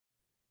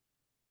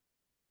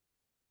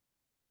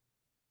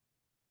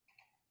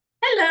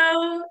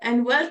Hello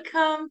and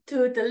welcome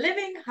to the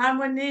Living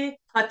Harmony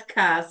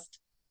podcast.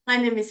 My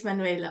name is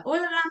Manuela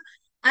Ullram.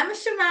 I'm a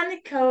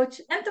shamanic coach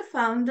and the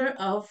founder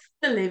of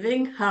the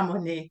Living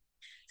Harmony.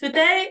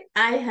 Today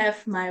I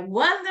have my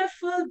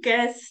wonderful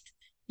guest,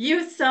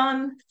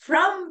 YuSon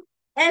from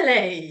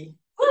LA.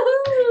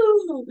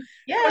 Woohoo!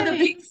 From the Yay!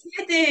 big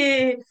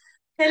city.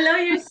 Hello,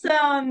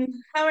 YuSon.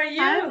 How are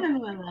Hi, you?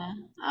 Manuela.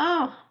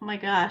 Oh my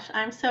gosh,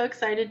 I'm so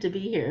excited to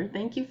be here.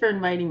 Thank you for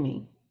inviting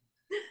me.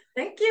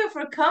 Thank you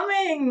for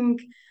coming.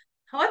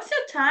 What's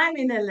your time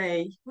in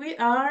LA? We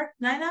are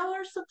 9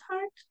 hours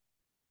apart.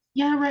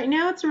 Yeah, right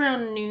now it's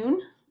around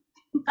noon.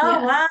 Oh,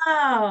 Yeah.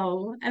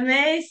 wow.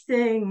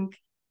 Amazing.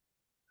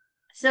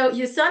 So,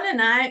 your son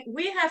and I,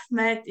 we have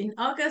met in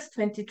August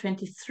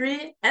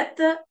 2023 at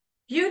the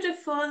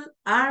beautiful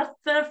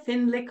Arthur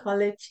Findlay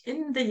College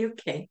in the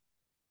UK.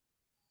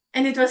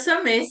 And it was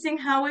so amazing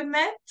how we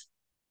met.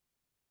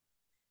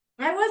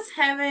 I was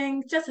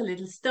having just a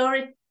little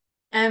story.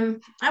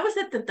 I was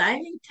at the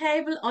dining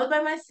table all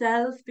by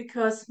myself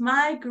because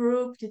my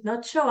group did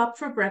not show up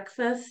for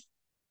breakfast.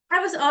 I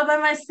was all by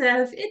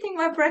myself eating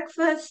my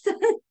breakfast.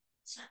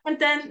 And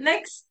then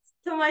next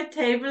to my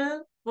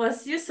table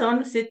was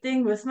Yuson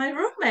sitting with my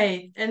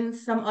roommate and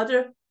some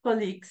other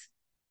colleagues.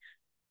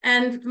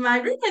 And my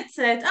roommate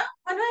said, "Oh,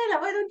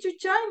 Manuela, why don't you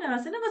join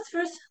us?" And I was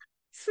first,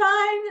 "It's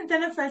fine." And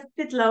then I felt a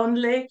bit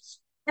lonely.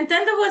 And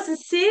then there was a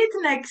seat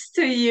next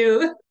to you.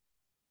 And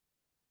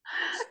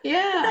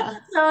then Yeah. I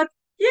thought,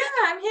 yeah,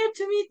 I'm here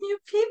to meet new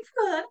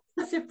people. And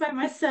I sit by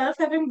myself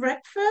having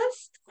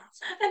breakfast.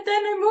 And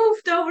then I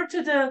moved over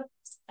to the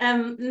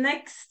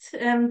next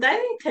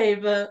dining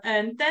table.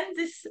 And then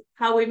this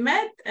how we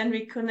met and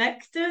we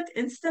connected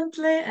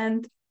instantly.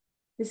 And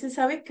this is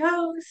how it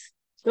goes.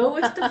 Go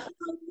with the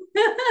flow.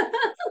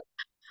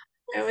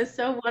 It was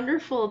so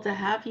wonderful to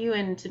have you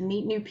and to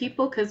meet new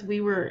people because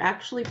we were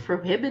actually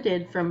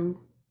prohibited from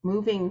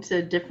moving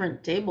to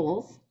different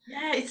tables.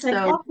 Yeah, it's like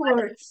So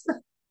Hogwarts.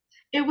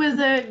 it was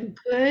a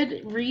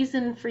good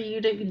reason for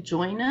you to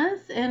join us.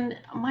 And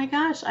oh my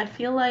gosh, I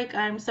feel like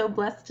I'm so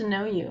blessed to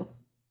know you.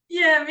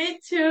 Yeah, me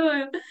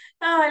too.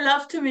 Oh, I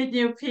love to meet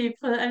new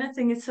people, and I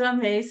think it's so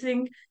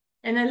amazing.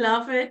 And I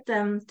love it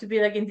to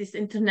be like in this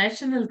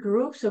international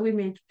group. So we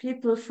meet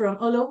people from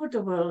all over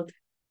the world,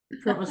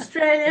 from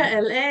Australia, Yeah.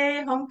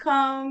 LA, Hong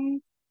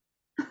Kong.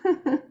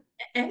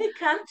 Any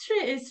country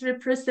is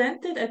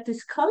represented at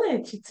this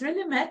college. It's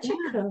really Yeah.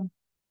 magical.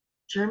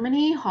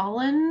 Germany,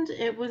 Holland,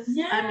 it was, I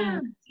Yeah,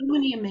 mean, so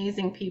many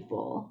amazing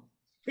people.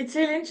 it's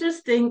really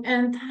interesting.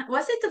 And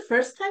was it the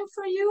first time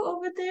for you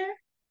over there?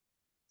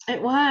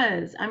 It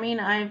was. I mean,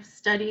 I've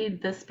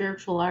studied the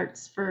spiritual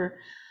arts for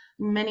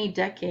many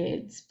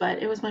decades,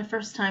 but it was my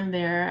first time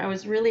there. I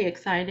was really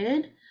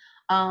excited.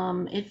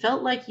 It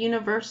felt like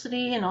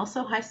university and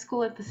also high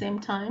school at the same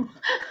time.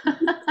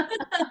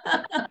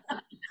 I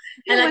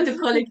It like to was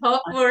call it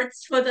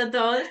Hogwarts for the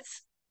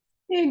adults.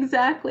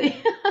 exactly.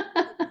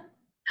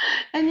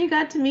 And you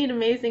got to meet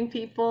amazing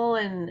people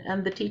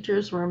and the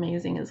teachers were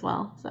amazing as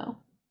well. So,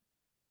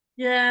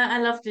 Yeah, I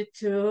loved it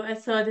too. I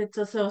thought it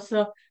was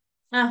also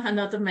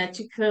another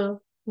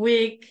magical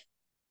week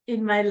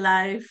in my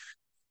life.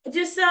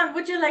 Just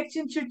would you like to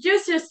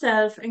introduce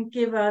yourself and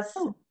give us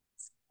oh,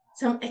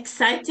 some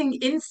exciting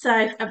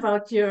insight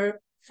about your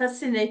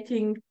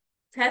fascinating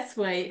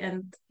pathway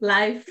and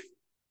life?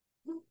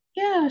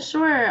 yeah,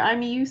 sure.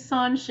 I'm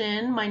YuSon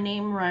Shin. My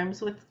name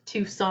rhymes with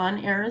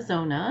Tucson,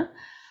 Arizona.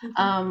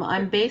 Mhm.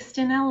 I'm based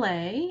in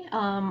LA.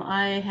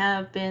 I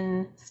have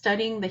been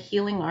studying the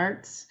healing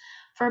arts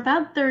for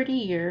about 30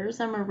 years.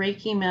 I'm a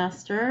Reiki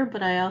master,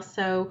 but I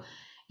also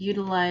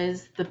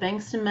utilize the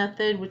Bankston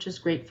method, which is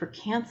great for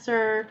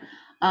cancer.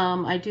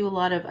 I do a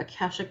lot of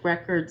Akashic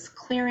Records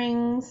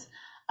clearings,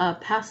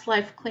 past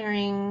life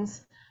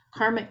clearings,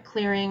 karmic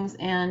clearings,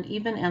 and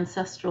even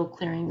ancestral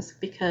clearings,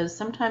 because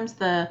sometimes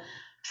the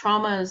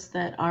traumas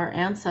that our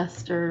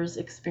ancestors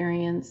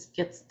experience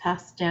gets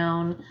passed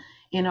down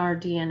in our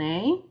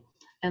DNA.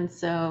 And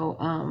so,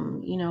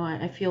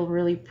 I feel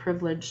really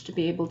privileged to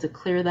be able to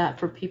clear that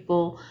for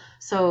people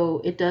so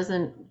it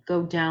doesn't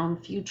go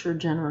down future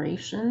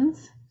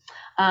generations.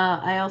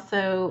 I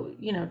also,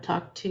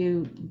 talk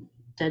to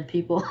dead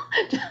people.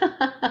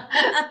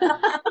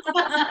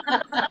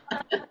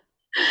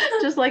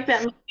 Just like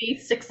that movie,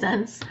 Sixth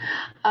Sense.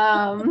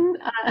 Um,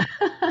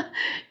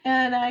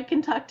 and I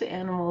can talk to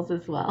animals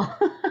as well.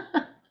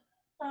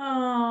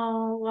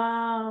 Oh,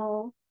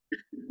 wow.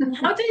 And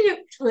how do you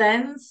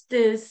cleanse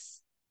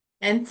this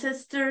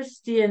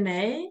ancestors'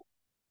 DNA?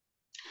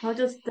 How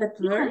does that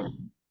work?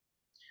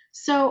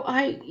 So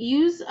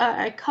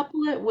I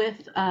couple it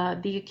with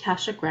the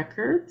Akashic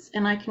Records,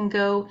 and I can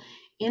go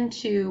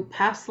into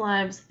past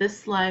lives,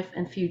 this life,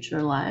 and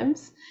future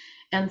lives.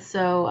 And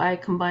so I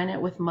combine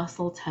it with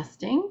muscle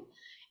testing,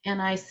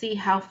 and I see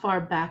how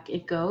far back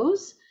it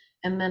goes,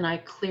 and then I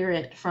clear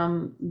it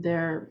from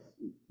their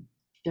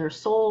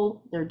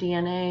soul, their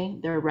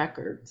DNA, their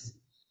records.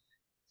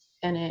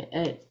 And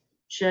it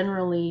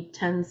generally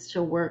tends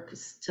to work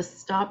to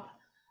stop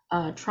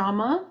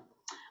trauma,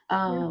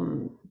 Yeah.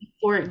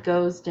 before it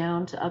goes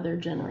down to other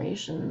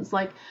generations.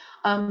 Like,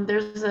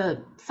 there's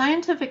a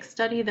scientific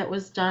study that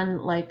was done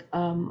like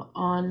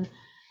on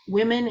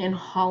women in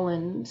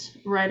Holland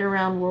right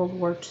around World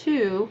War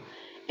II,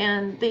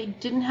 and they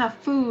didn't have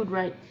food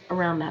right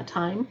around that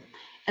time.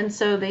 And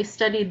so they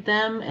studied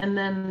them and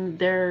then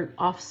their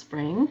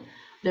offspring,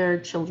 their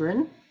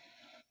children,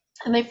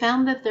 and they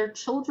found that their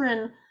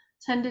children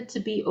tended to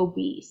be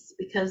obese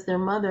because their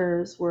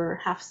mothers were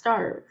half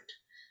starved.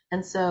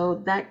 And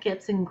so that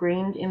gets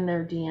ingrained in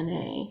their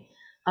DNA,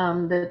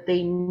 that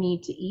they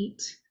need to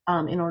eat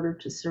in order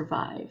to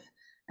survive.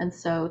 And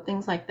so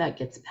things like that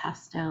gets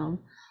passed down.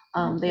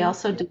 They Okay.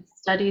 also did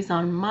studies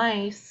on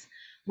mice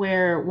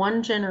where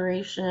one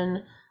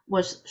generation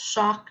was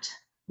shocked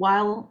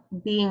while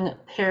being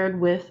paired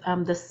with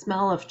the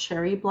smell of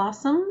cherry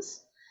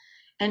blossoms,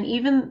 and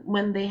even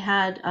when they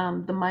had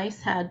the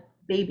mice had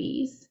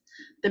babies,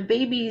 the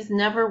babies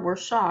never were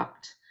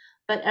shocked,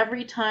 but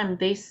every time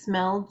they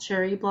smelled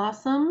cherry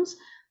blossoms,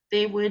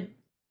 they would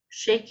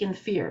shake in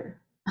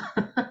fear.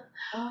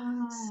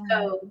 Oh,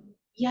 So,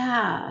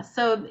 yeah,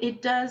 so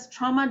it does,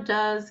 trauma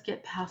does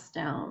get passed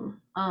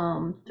down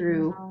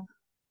through, wow.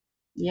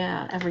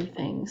 yeah,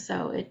 everything.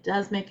 So it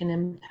does make an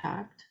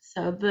impact.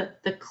 So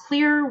the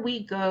clearer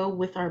we go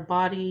with our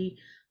body,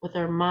 with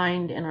our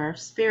mind and our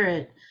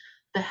spirit,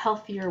 the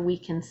healthier we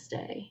can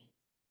stay.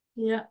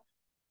 Yeah.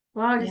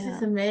 Wow, this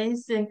is Yeah.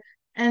 amazing.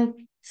 And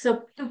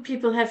so do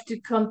people have to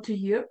come to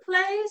your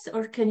place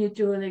or can you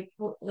do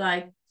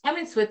like I'm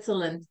in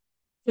Switzerland.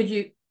 Could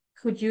you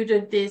could you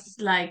do this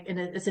like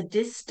as a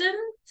distant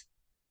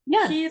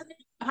Yes.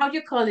 healing? How do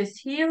you call this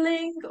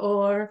healing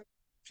or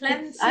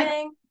It's I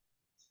cleansing?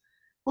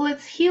 Well,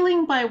 it's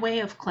healing by way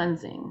of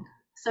cleansing.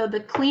 So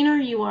the cleaner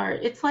you are,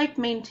 it's like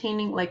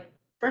maintaining, like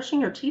brushing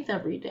your teeth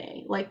every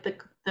day. Like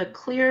the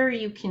clearer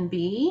you can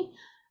be,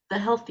 the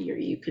healthier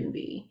you can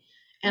be.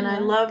 And I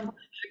Yeah. love the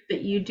fact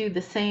that you do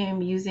the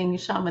same using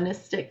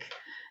shamanistic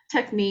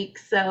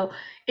techniques. So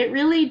it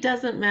really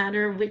doesn't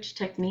matter which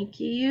technique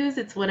you use,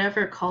 it's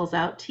whatever calls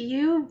out to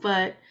you.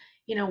 But,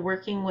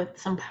 working with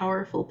some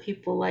powerful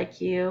people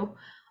like you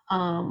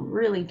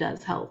really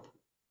does help.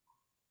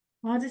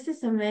 Wow, this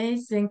is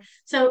amazing.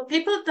 So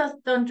people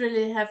don't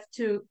really have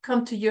to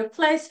come to your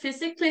place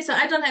physically. So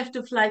I don't have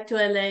to fly to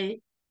LA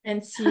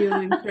and see you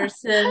in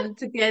person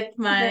to get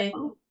my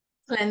No.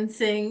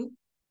 cleansing.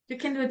 You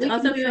can do it We can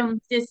also do it. from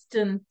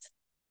distant.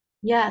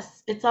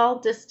 Yes, it's all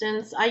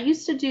distance. I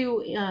used to do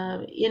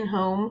in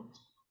home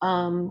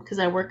because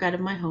I work out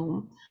of my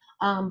home.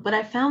 But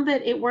I found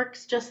that it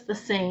works just the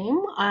same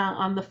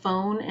on the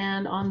phone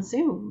and on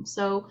Zoom.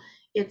 So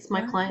it's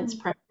my client's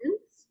Wow.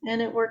 preference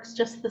and it works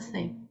just the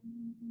same.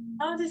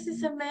 Oh, this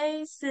is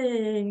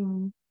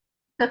amazing.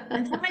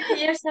 And how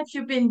many years have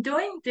you been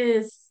doing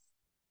this?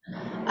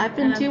 I've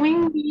been Um,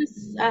 doing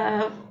this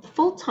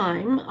full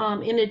time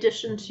in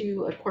addition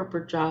to a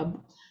corporate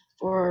job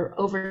for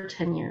over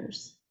 10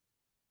 years.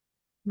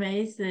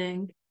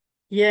 Amazing.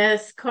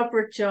 Yes,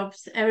 corporate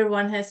jobs.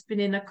 Everyone has been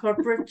in a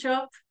corporate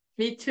job.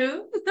 Me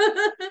too.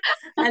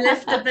 I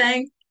left the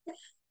bank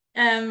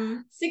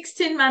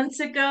 16 months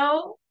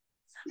ago.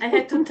 I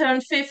had to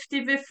turn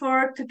 50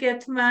 before to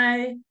get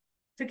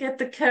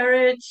the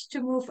courage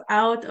to move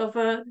out of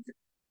a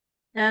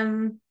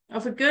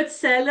good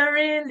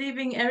salary,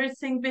 leaving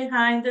everything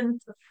behind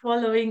and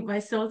following my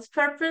soul's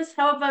purpose.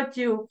 How about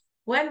you?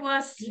 When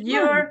was Yeah.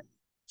 your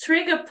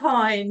trigger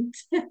point?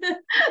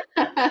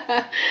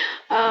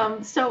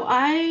 So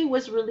I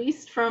was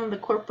released from the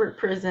corporate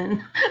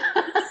prison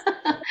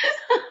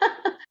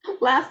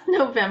last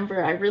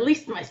November. I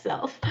released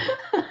myself.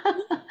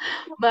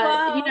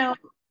 But, Wow.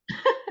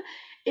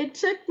 it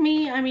took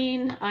me, I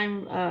mean,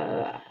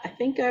 I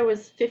think I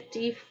was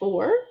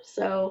 54,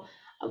 so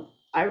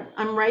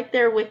I'm right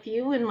there with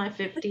you in my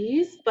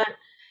 50s, but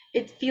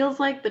it feels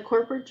like the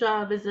corporate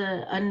job is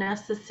a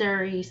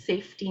necessary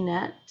safety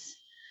net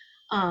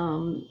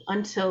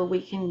until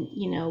we can,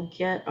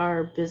 get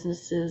our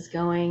businesses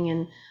going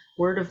and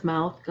word of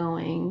mouth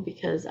going,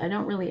 because I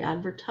don't really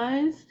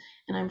advertise.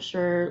 And I'm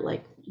sure,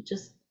 like,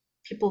 just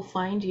people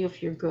find you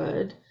if you're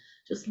good,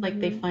 just like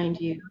they Mhm. find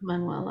you,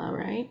 Manuela,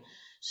 right?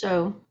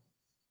 So,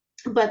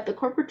 but the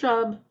corporate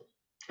job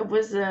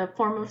was a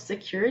form of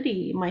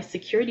security, my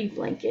security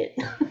blanket.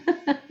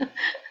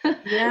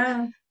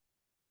 Yeah.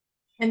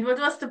 And what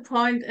was the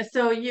point?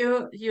 So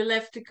you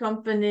left the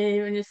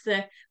company when you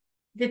said,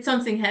 did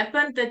something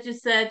happen that you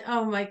said,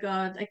 "Oh my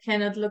God, I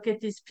cannot look at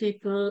these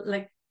people,"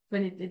 like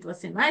when it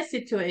was in my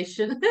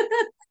situation?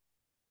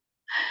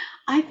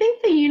 I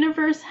think the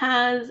universe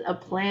has a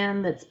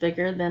plan that's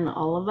bigger than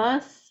all of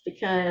us,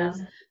 Yeah.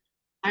 because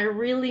I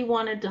really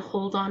wanted to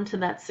hold on to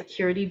that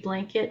security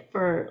blanket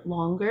for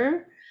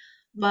longer,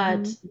 Hmm.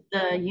 but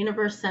the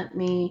universe sent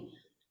me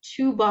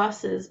two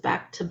bosses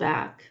back to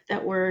back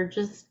that were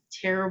just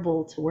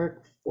terrible to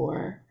work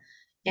for.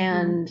 Hmm.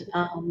 And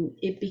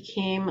it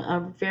became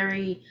a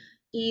very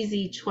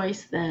easy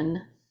choice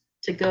then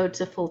to go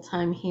to full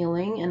time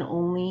healing and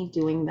only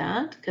doing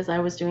that because I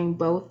was doing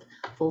both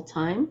full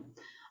time.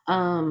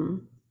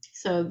 Um,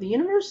 So the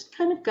universe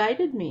kind of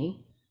guided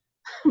me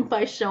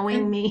by showing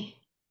And me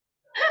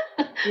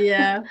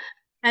yeah.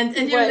 And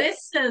you what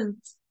listened,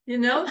 you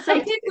know, I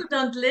some people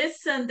don't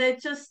listen. They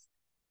just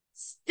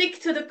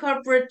stick to the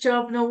corporate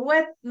job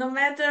no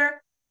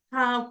matter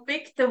how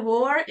big the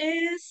war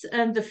is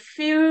and the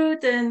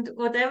feud and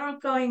whatever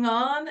going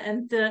on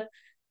and the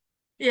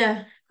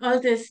yeah, all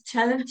these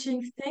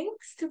challenging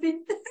things to be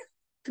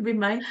to be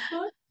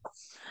mindful.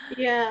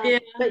 Yeah, Yeah.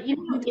 but you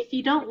know, if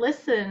you don't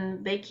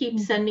listen, they keep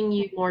Mhm. sending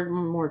you more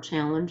and more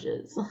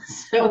challenges.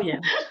 Oh So, yeah.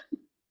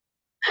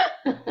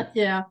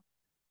 Yeah.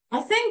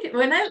 I think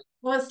when I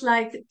was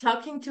like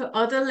talking to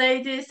other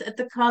ladies at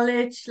the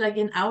college, like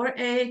in our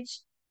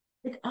age,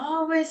 it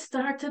always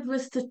started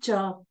with the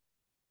job.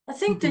 I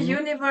think the mhm,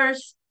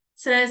 universe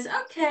says,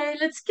 okay,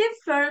 let's give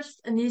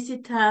first an easy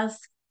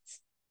task,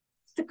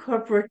 the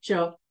corporate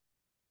job.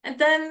 And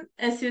then,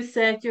 as you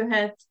said, you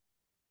had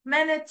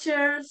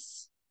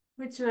managers,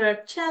 which were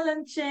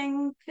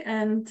challenging,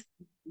 and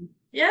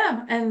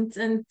yeah, and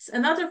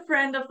another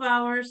friend of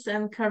ours,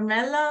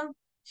 Carmela,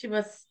 she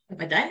was at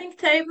my dining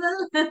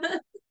table.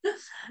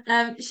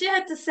 She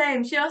had the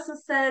same. She also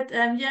said,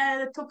 yeah,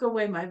 they took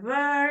away my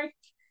work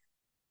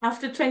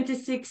after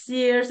 26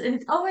 years, and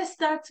it always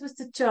starts with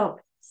the job.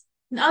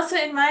 And also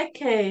in my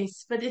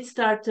case, but it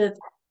started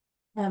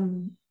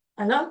um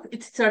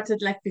it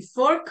started like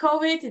before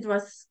COVID. It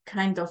was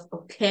kind of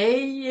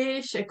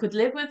okay-ish. I could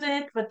live with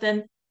it, but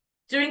then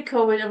during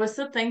COVID, I was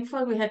so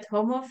thankful we had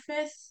home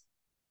office.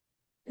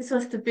 This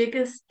was the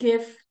biggest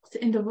gift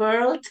in the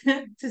world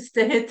to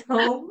stay at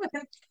home.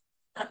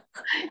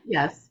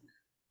 yes.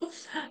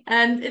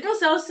 And it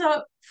was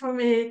also for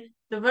me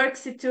the work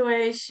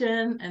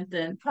situation and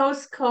then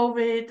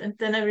post-COVID. And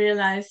then I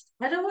realized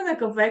I don't want to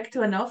go back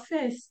to an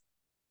office.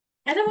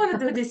 I don't want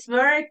to do this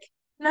work.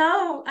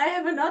 No, I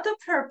have another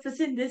purpose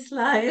in this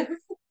life.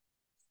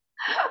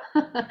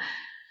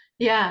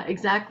 Yeah,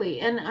 exactly.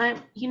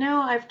 And you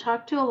know, I've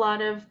talked to a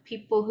lot of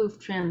people who've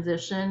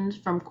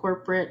transitioned from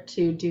corporate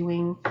to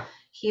doing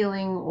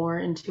healing or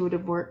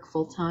intuitive work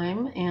full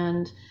time.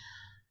 And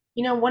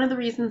you know, one of the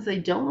reasons they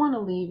don't want to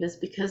leave is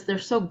because they're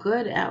so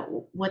good at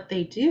what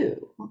they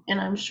do.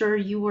 And I'm sure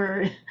you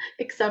were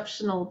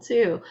exceptional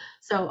too.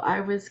 So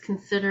I was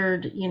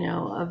considered, you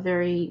know, a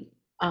very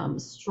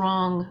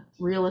strong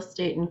real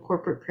estate and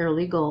corporate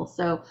paralegal.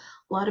 So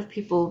a lot of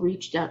people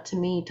reached out to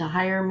me to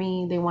hire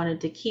me. They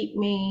wanted to keep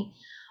me.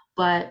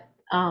 But,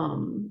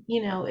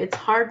 you know, it's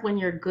hard when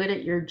you're good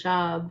at your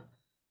job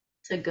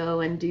to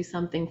go and do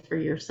something for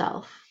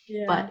yourself.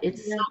 Yeah, But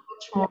it's so yeah,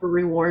 much more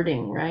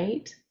rewarding,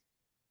 right?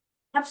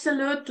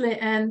 absolutely.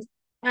 And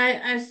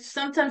I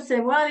sometimes say,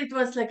 well, it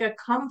was like a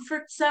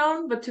comfort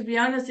zone, but to be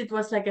honest, it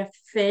was like a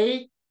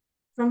fake,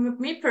 from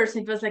me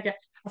personally, it was like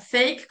a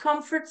fake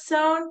comfort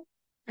zone.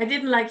 I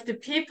didn't like the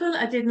people,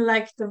 I didn't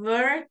like the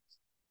work.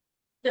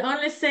 The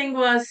only thing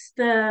was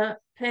the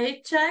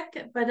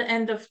paycheck by the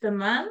end of the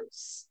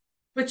month,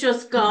 which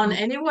was gone Mhm.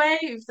 anyway,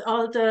 with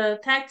all the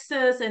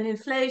taxes and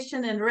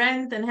inflation and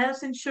rent and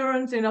health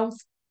insurance, you know,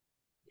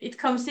 it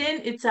comes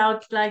in, it's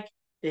out like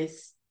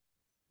this.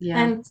 Yeah.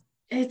 And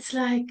it's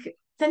like,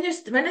 then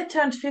when I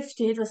turned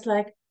 50, it was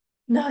like,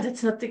 no,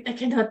 I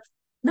cannot,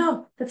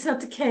 no, that's not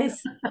the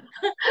case.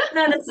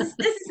 No, this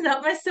is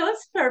not my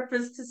soul's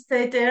purpose to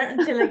stay there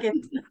until I get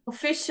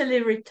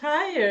officially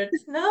retired.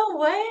 No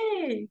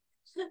way.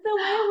 No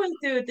way I will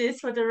do this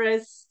for the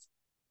rest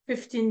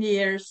 15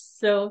 years.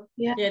 So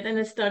Yeah. yeah, then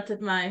I started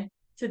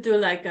to do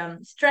like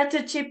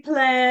strategy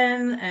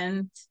plan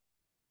and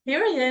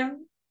here I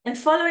am and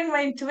following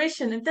my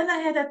intuition. And then I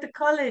had at the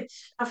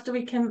college, after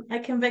I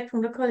came back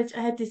from the college,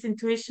 I had this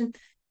intuition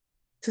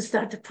to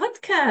start a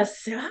podcast.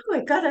 So, oh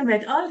my God, I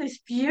met all these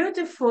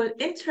beautiful,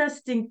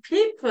 interesting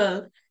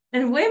people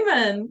and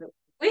women.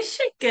 We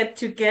should get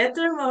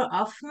together more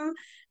often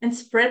and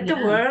spread the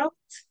Yeah. world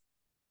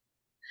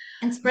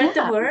and spread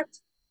the Yeah. word.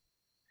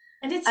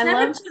 And it's I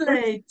never love too we're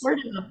late.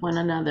 supportive of one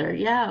another.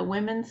 Yeah.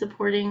 Women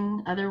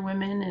supporting other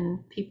women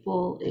and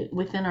people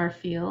within our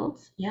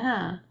fields.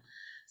 Yeah.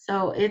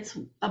 So it's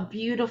a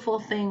beautiful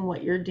thing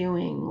what you're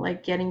doing,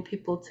 like getting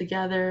people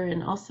together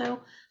and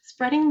also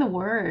spreading the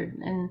word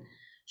and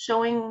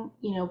showing,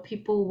 you know,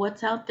 people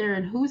what's out there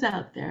and who's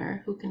out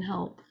there who can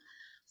help.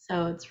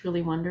 So it's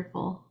really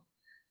wonderful.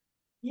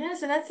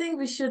 Yes, and I think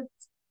we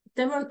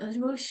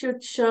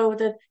should show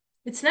that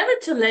it's never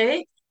too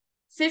late.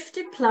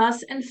 50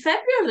 plus and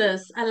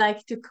fabulous, I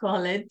like to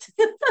call it.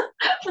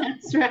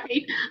 That's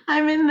right.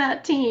 I'm in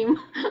that team.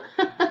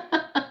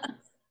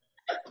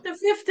 The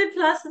 50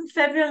 plus and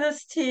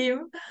fabulous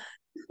team.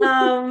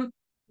 Um,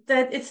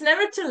 that it's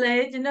never too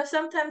late. You know,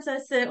 sometimes I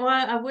say, oh,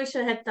 I wish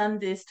I had done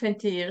this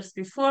 20 years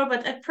before,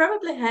 but I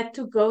probably had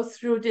to go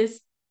through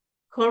this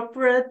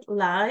corporate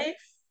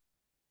life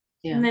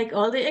and Yeah. make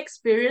all the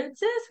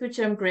experiences, which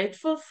I'm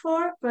grateful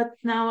for. But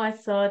now I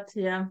thought,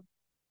 yeah,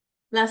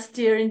 last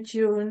year in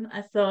June,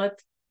 I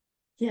thought,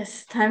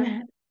 yes,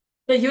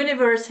 the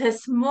universe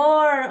has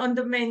more on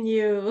the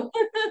menu.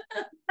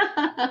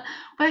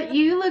 But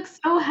you look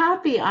so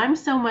happy. I'm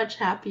so much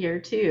happier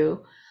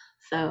too.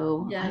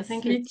 So I Yes,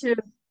 think me it's too.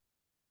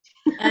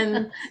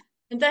 And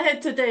and I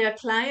had today a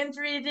client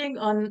reading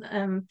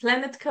on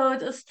planet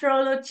code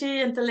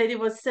astrology, and the lady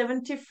was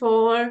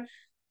 74.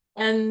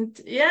 And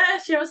yeah,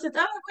 she was said,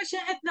 "Oh, I wish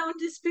I had known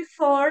this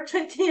before,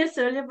 20 years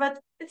earlier, but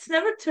it's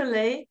never too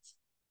late.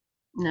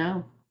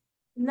 No.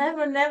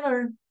 Never,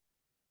 never."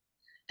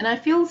 And I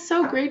feel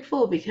so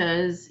grateful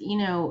because,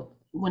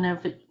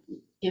 whenever,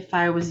 if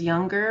I was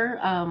younger,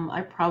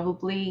 I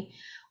probably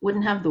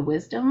wouldn't have the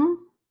wisdom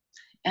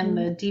and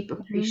the deep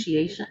Mm-hmm.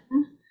 appreciation.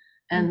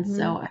 And Mm-hmm.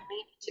 so I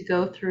needed to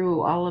go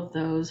through all of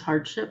those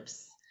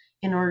hardships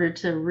in order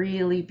to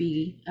really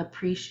be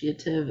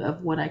appreciative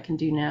of what I can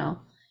do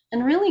now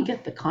and really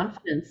get the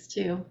confidence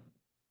too.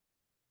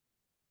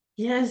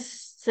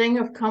 Yes, thing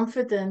of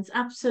confidence,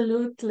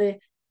 absolutely.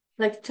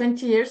 Like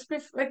 20 years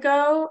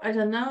ago, I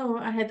don't know,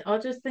 I had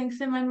other things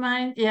in my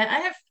mind. Yeah,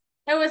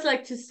 I always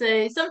like to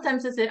say,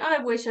 sometimes I say, oh,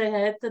 I wish I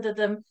had, da, da,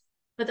 da.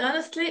 But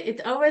honestly,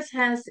 it always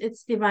has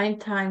its divine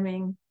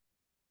timing.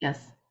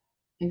 Yes,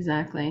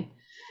 exactly.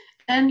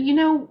 And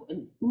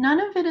none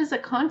of it is a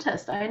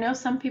contest. I know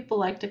some people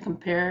like to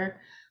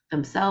compare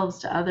themselves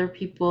to other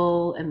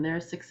people and their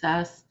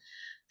success,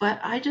 but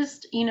I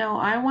just,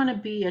 I want to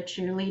be a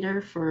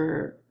cheerleader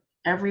for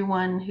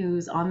everyone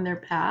who's on their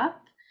path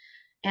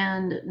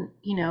and,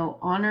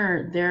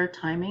 honor their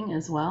timing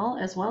as well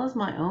as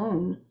my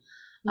own.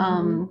 Mm-hmm.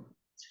 Um,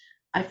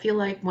 I feel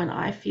like when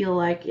I feel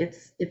like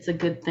it's a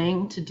good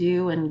thing to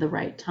do and the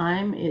right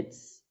time,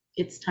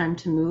 it's time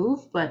to move,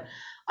 but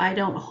I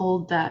don't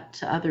hold that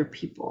to other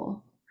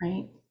people,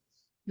 right?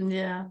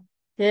 Yeah.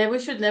 Yeah, we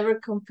should never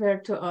compare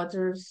to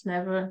others,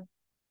 never.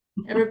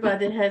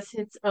 Everybody has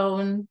its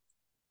own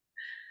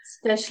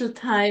special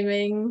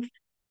timing.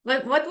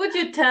 What would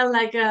you tell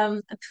like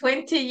a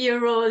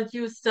 20-year-old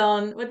you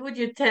son? What would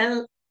you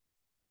tell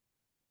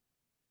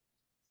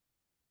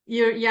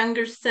your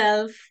younger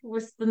self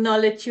with the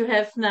knowledge you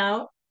have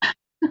now?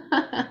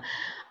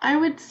 I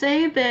would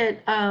say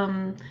that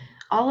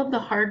all of the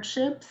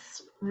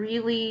hardships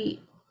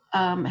really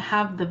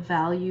have the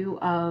value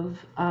of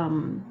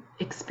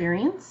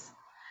experience.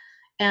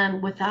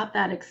 And without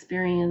that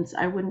experience,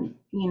 I wouldn't,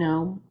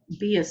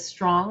 be as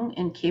strong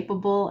and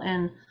capable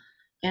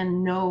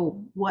and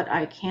know what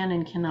I can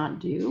and cannot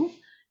do.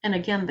 And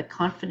again, the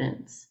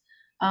confidence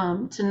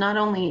to not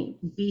only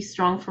be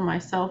strong for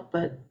myself,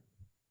 but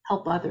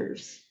help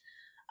others.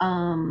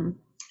 Um,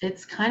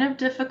 it's kind of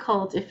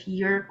difficult if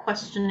you're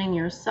questioning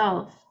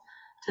yourself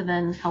to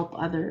then help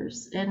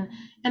others, and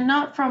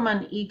not from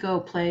an ego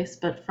place,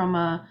 but from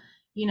a,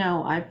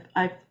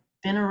 I've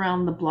been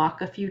around the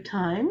block a few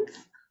times,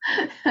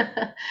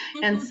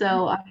 and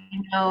so I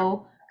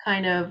know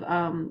kind of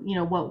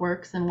what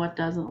works and what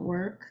doesn't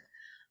work.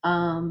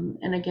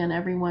 And again,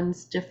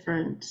 everyone's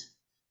different,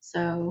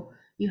 so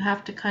you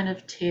have to kind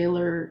of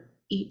tailor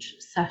each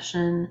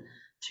session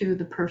to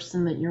the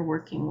person that you're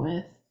working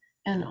with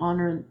and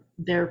honor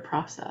their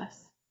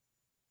process.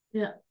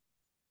 Yeah.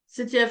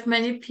 So do you have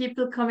many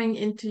people coming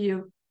into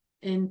you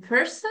in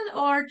person,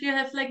 or do you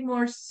have like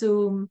more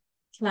Zoom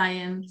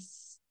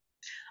clients?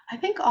 I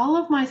think all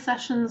of my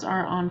sessions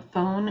are on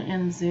phone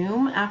and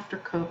Zoom after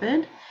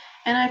COVID,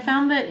 and I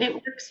found that it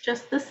works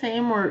just the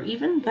same or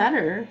even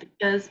better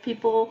because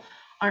people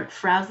aren't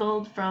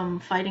frazzled from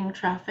fighting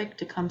traffic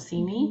to come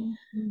see me.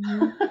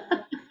 Mm-hmm. Mm-hmm.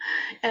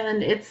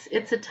 And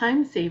it's a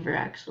time saver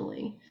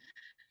actually.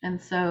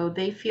 And so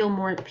they feel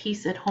more at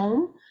peace at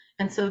home,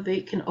 and so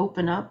they can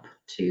open up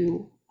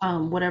to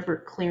whatever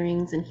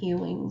clearings and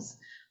healings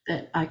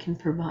that I can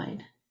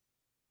provide.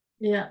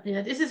 Yeah,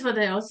 yeah. This is what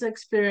I also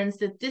experienced.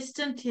 The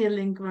distant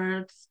healing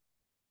works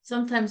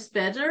sometimes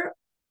better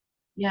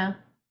Yeah,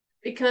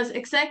 because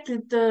exactly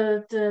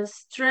the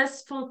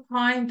stressful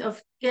point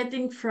of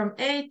getting from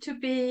A to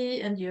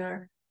B, and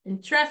you're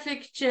in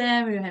traffic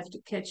jam, you have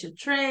to catch a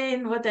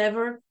train,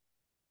 whatever.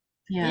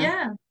 yeah,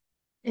 Yeah,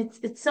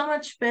 it's so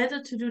much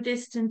better to do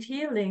distant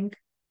healing.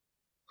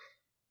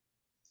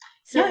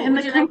 yeah, So in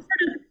would the you like?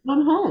 comfort of your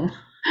own home.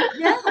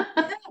 Yeah,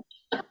 yeah,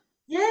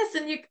 yes,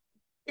 and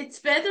it's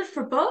better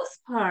for both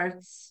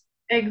parts.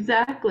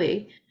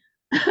 Exactly.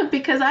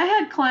 Because I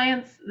had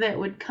clients that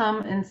would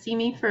come and see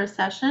me for a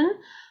session,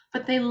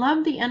 but they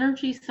loved the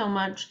energy so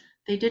much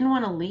they didn't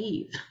want to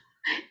leave.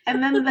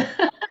 And then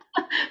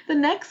the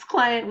next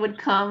client would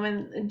come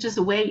and just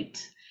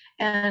wait.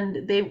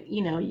 And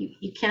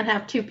you can't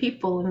have two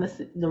people in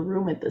the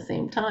room at the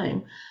same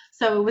time.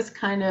 So it was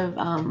kind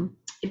of,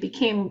 it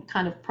became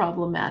kind of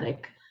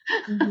problematic.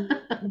 Hmm.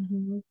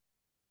 Hmm.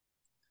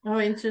 Oh,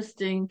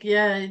 interesting.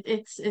 Yeah,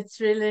 it's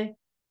really.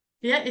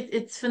 Yeah,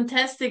 it's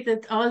fantastic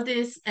that all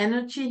this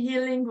energy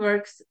healing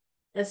works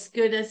as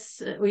good as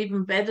or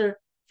even better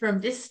from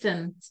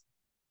distance.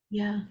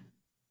 Yeah.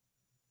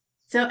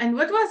 So, and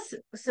what was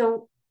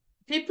so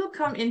people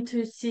come in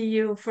to see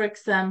you, for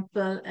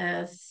example,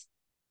 as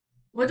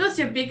what was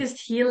your biggest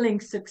healing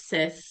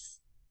success?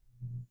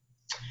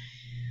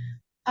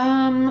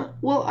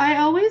 Well, I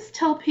always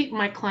tell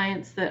my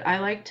clients that I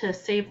like to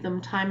save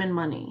them time and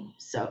money.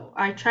 So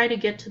I try to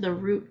get to the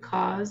root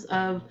cause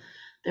of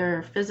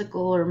their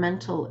physical or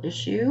mental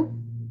issue.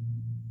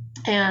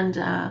 And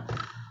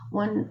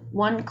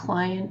One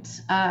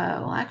client,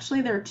 well,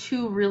 actually, there are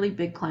two really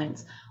big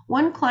clients.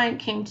 One client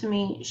came to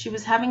me. She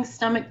was having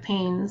stomach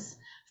pains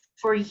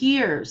for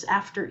years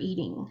after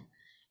eating,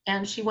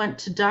 and she went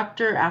to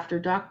doctor after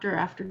doctor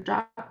after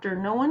doctor.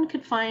 No one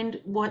could find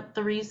what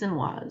the reason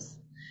was.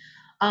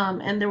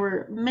 And there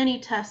were many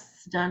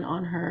tests done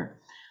on her.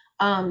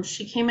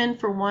 She came in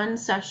for one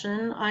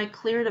session. I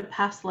cleared a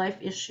past life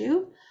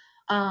issue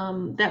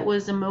that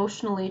was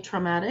emotionally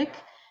traumatic,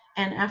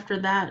 and after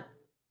that,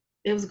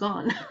 it was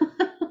gone.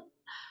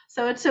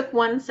 So it took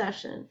one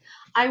session.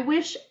 I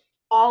wish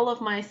all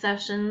of my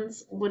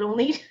sessions would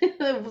only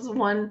it was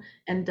one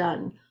and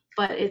done,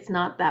 but it's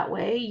not that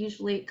way.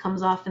 Usually it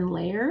comes off in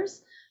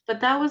layers. But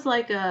that was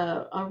like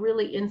a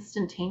really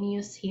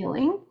instantaneous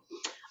healing.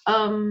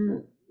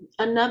 Um,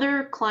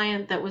 Another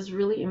client that was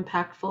really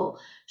impactful,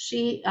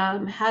 she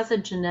has a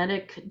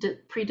genetic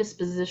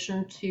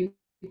predisposition to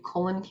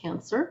colon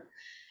cancer,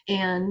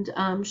 and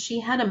she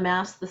had a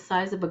mass the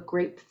size of a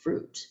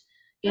grapefruit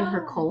in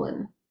her Oh,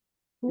 colon.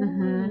 hmm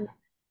ooh,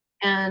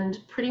 And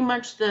pretty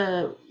much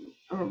the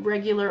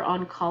regular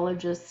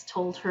oncologist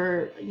told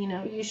her,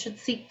 you should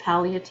seek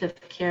palliative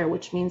care,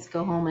 which means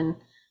go home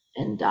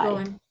and go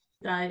die. and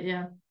die.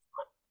 Yeah.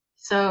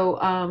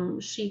 So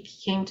she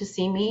came to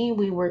see me.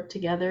 We worked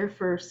together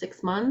for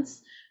 6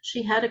 months.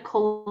 She had a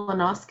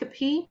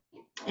colonoscopy,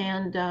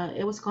 and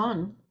it was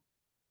gone.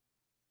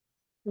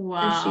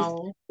 And she's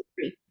Wow.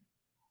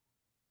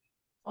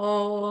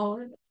 Oh,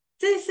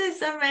 this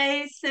is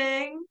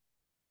amazing.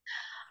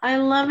 I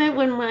love it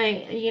when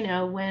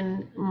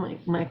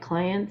my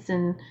clients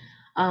and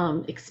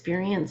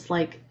experience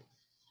like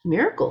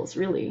miracles,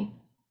 really.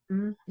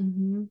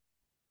 Mm-hmm.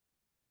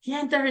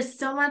 Yeah, there is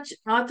so much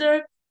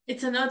other,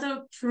 it's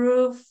another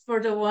proof for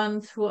the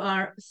ones who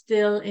are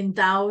still in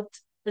doubt.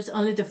 There's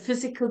only the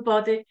physical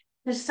body.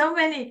 There's so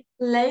many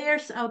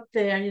layers out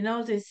there,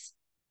 this,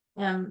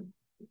 um,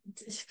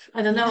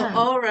 I don't know, Yeah,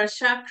 aura,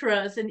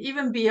 chakras, and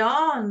even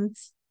beyond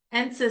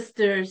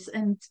ancestors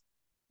and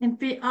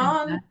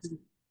beyond exactly.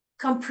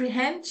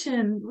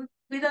 comprehension.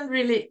 We don't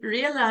really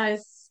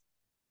realize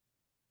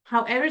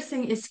how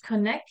everything is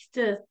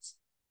connected.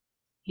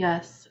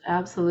 Yes,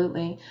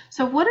 absolutely.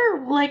 So what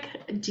are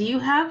like, do you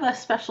have a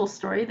special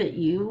story that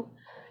you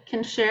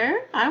can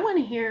share? I want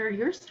to hear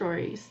your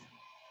stories.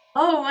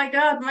 Oh my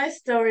God, my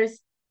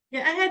stories.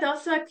 Yeah, I had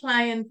also a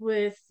client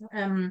with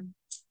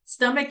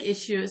stomach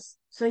issues.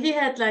 So he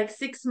had like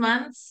 6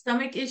 months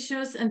stomach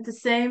issues and the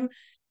same.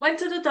 Went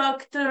to the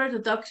doctor. The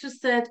doctor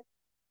said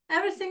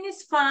everything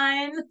is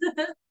fine.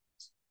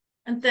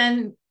 And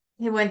then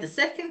he went the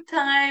second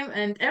time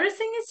and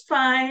everything is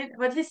fine,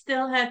 but he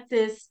still had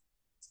this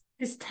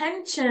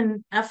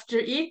tension after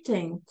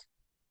eating.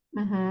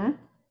 Mm-hmm.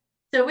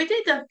 So we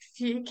did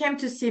he came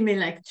to see me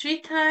like 3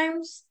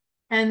 times,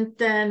 and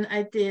then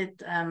I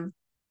did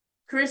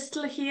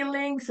crystal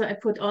healing. So I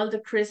put all the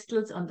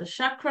crystals on the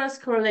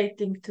chakras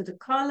correlating to the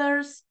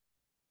colors.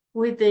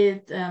 We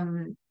did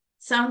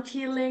sound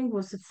healing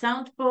with a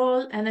sound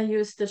ball, and I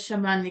used the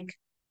shamanic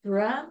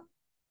drum.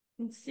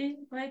 You can see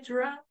my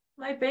drum,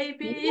 my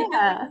baby.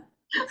 Yeah.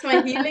 It's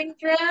my healing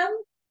drum.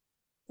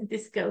 And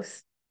this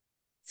goes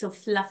so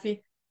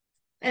fluffy.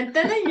 And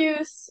then I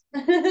use,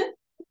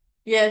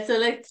 yeah, so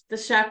like the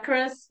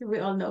chakras, we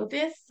all know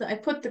this. So I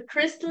put the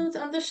crystals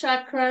on the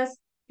chakras,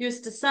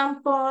 use the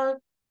sound ball,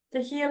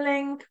 the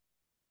healing,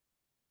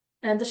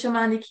 and the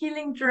shamanic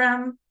healing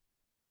drum.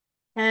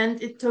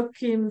 And it took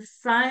him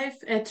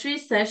 3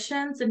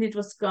 sessions and it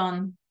was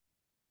gone.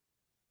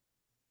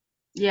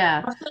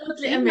 Yeah.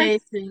 Absolutely See, like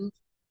amazing.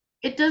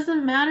 it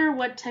doesn't matter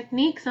what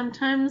technique.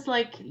 Sometimes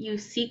like you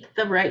seek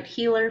the right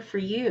healer for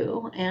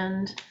you,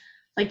 and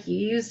like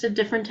you used a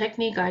different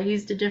technique, I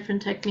used a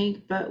different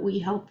technique, but we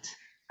helped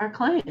our Yeah.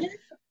 clients.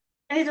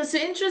 And it was so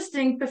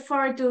interesting before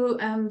I do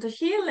the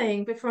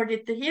healing, before I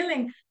did the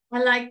healing, I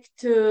like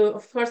to,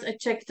 of course, I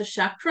check the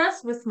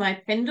chakras with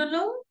my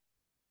pendulum.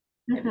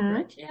 I have it Mm-hmm.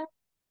 right here.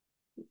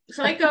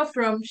 So I go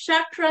from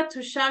chakra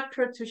to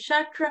chakra to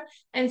chakra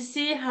and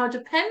see how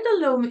the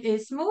pendulum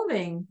is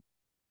moving.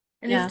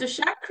 And if Yeah. the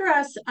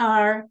chakras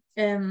are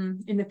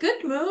in a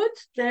good mood,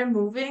 they're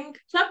moving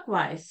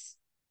clockwise.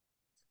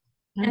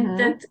 And Mm-hmm.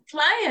 that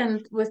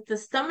client with the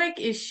stomach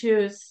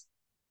issues,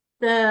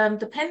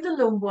 the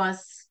pendulum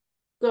was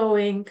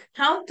going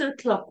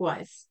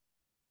counterclockwise.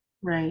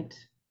 Right.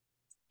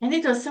 And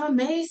it was so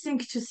amazing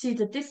to see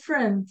the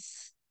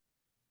difference.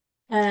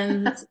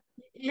 And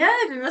yeah,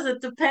 it was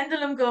that the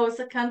pendulum goes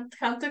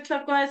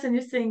counterclockwise, and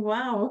you think,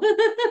 wow,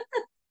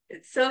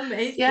 it's so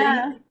amazing.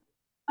 Yeah.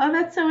 Oh,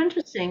 that's so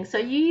interesting. So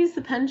you use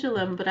the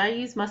pendulum, but I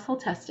use muscle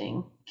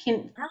testing,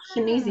 Ah,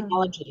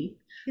 kinesiology.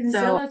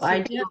 So I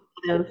kinesiology, do yeah,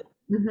 a lot of,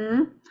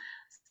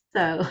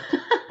 so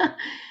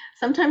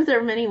sometimes there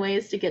are many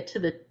ways to get to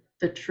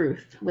the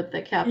truth with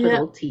the yeah,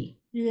 capital T.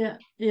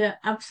 yeah,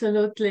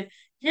 absolutely.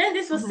 Yeah,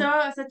 this was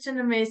hmm such an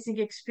amazing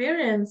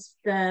experience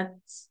that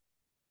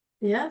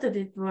yeah, that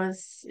it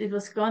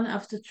was gone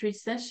after 3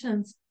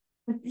 sessions.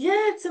 But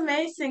yeah, it's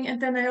amazing. And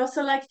then I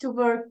also like to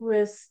work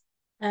with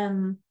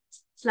um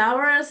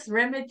flowers,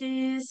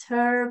 remedies,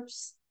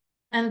 herbs.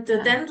 And the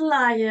Yeah.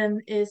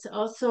 dandelion is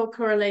also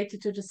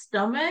correlated to the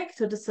stomach,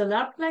 to the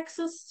solar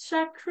plexus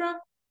chakra.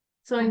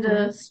 So in the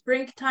Mm-hmm.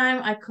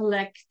 springtime, I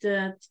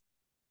collected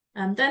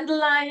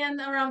dandelion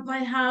around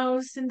my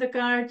house in the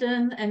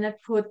garden, and I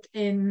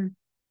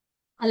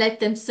let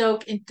them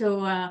soak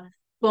into a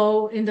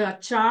bowl in the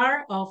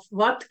jar of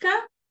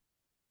vodka.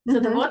 So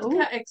the Mm-hmm.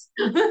 vodka,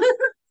 Ooh.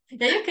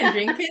 yeah, you can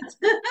drink it.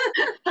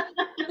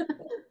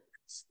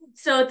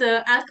 So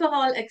the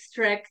alcohol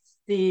extracts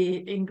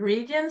the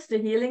ingredients, the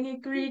healing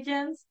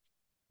ingredients.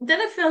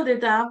 Then I filled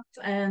it up,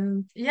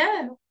 and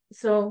yeah,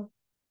 so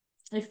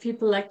if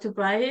people like to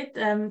buy it,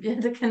 yeah,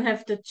 they can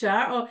have the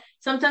jar. Or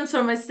sometimes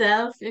for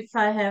myself, if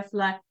I have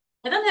like,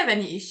 I don't have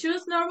any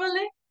issues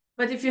normally,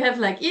 but if you have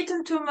like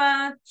eaten too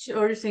much,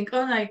 or you think,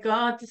 oh my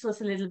God, this was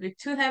a little bit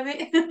too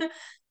heavy, then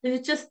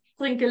you just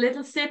drink a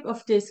little sip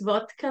of this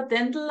vodka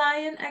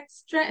dandelion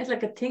extract. It's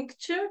like a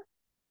tincture,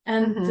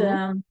 and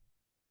Mm-hmm.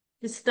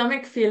 the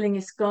stomach feeling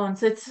is gone.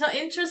 So it's so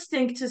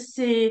interesting to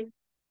see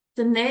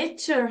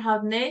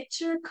how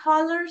nature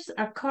colors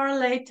are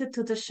correlated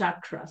to the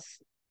chakras.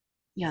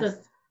 So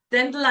Yes.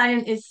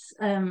 dandelion is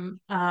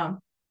a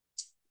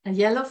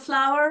yellow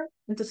flower,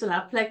 and the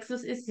solar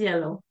plexus is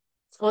yellow.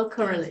 It's all Yes.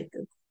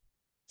 correlated.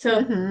 So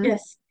Mm-hmm.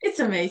 yes, it's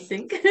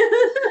amazing.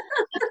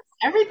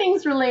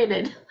 Everything's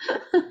related.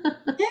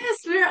 Yes,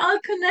 we're all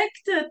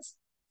connected.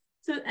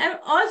 So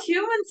all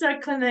humans are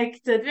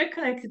connected. We're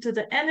connected to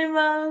the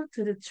animal,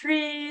 to the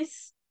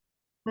trees,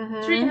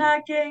 tree Mm-hmm.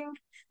 hugging.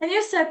 And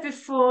you said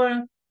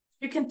before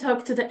you can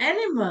talk to the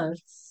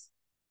animals.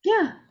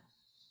 Yeah.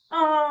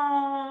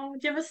 Oh,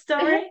 do you have a I have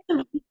story?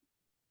 some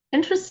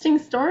interesting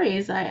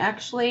stories. I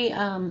actually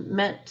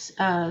met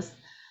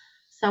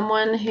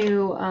someone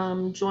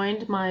who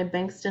joined my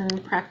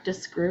Bankston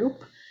practice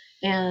group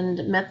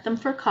and met them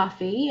for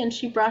coffee. And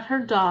she brought her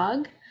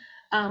dog,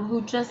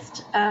 who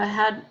just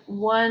had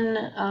one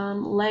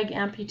leg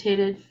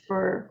amputated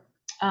for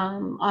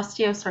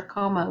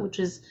osteosarcoma, which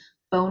is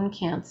bone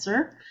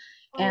cancer.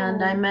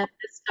 And I Oh. met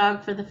this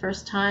dog for the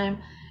first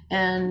time,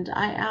 and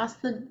I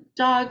asked the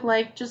dog,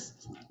 like,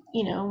 just,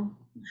 you know,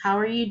 how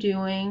are you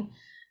doing?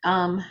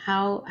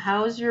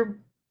 How's your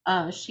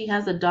she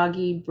has a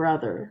doggy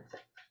brother.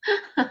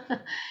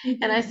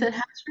 And I said,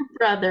 "How's your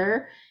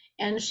brother?"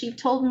 And she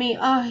told me,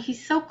 "Oh,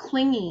 he's so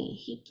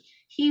clingy.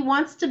 He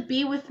wants to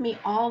be with me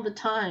all the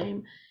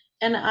time."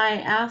 And I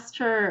asked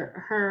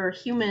her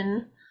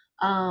human,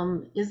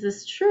 is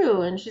this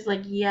true? And she's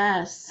like,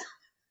 "Yes."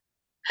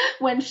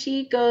 When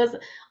she goes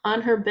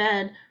on her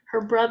bed,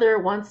 her brother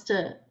wants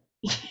to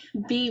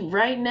be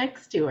right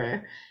next to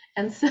her.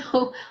 And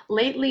so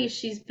lately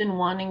she's been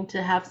wanting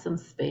to have some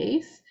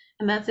space.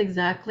 And that's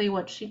exactly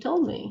what she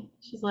told me.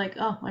 She's like,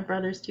 "Oh, my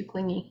brother's too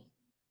clingy."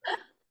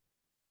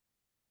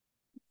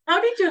 How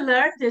did you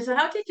learn this? Or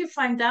how did you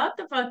find out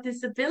about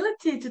this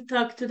ability to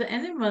talk to the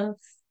animals?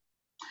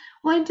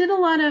 Well, I did a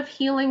lot of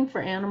healing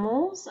for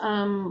animals,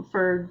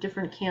 for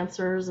different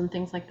cancers and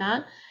things like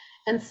that.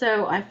 And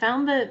so I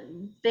found that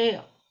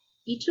they,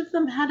 each of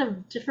them had a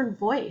different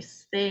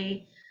voice.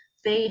 They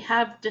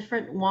have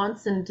different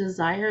wants and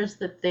desires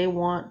that they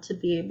want to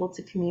be able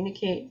to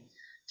communicate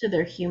to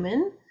their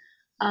human.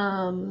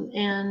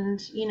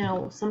 And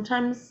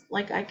sometimes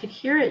like I could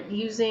hear it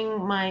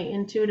using my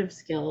intuitive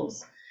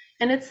skills.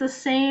 And it's the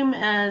same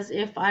as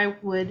if I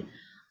would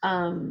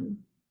um,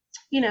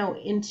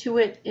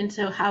 intuit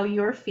into how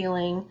you're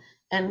feeling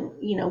and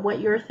what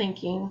you're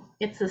thinking.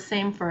 It's the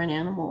same for an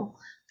animal.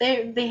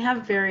 They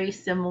have very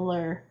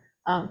similar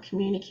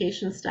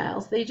communication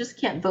styles. They just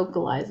can't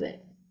vocalize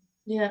it.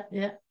 Yeah,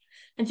 yeah.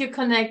 And you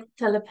connect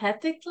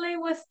telepathically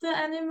with the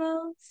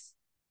animals?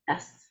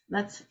 Yes,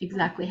 that's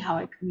exactly how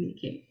I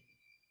communicate.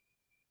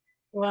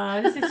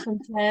 Wow, this is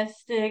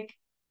fantastic.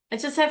 I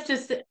just have to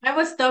say, I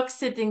was dog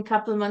sitting a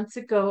couple months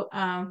ago,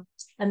 an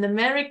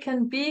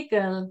American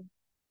Beagle.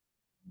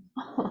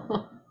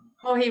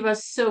 Oh, he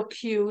was so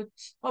cute.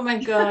 Oh my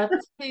God,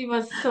 he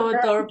was so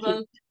They're all cute.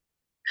 adorable.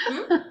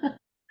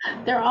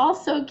 Hmm? They're all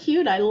so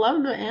cute. I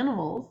love the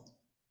animals.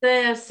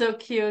 They are so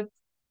cute.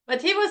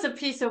 But he was a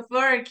piece of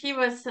work. He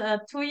was a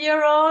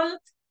 2-year-old.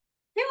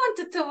 He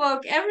wanted to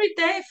walk every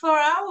day for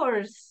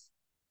hours.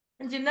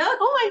 And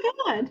Oh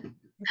my God.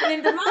 and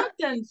in the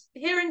mountains,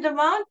 here in the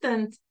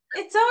mountains,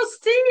 it's so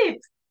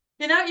steep.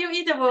 You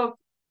either walk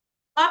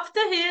up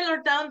the hill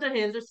or down the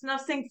hill. There's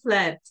nothing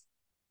flat.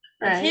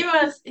 But he Right.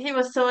 was he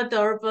was so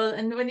adorable.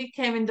 And when he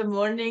came in the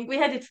morning, we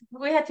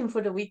had him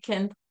for the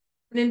weekend.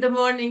 And in the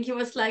morning he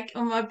was like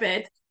on my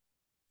bed,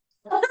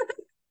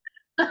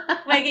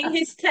 wagging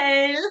his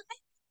tail,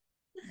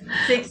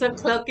 6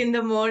 o'clock in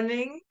the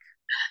morning.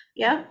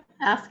 Yep,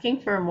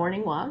 asking for a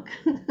morning walk.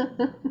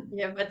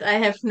 Yeah, but I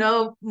have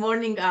no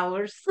morning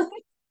hours.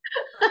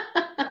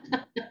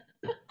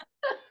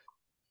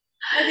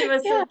 But he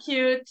was so Yeah.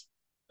 cute.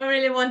 I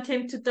really want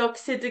him to dog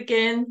sit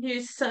again.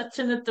 He's such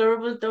an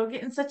adorable doggy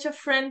and such a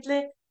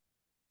friendly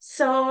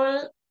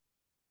soul.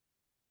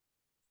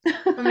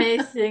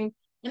 Amazing.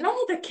 And I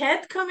had a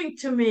cat coming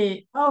to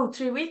me,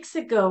 3 weeks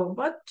ago.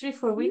 What, 3,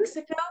 4 weeks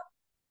ago?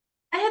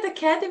 I had a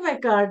cat in my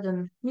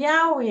garden,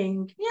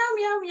 meowing, meow,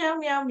 meow, meow,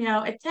 meow,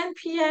 meow, at 10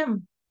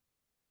 p.m.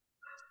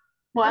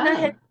 And I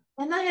had Wow.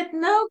 and I had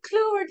no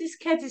clue where this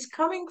cat is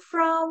coming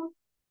from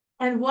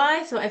and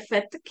why. So I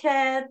fed the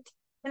cat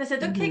and I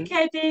said, "Okay, Hmm.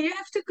 Katie, you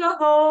have to go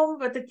home."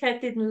 But the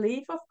cat didn't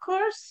leave, of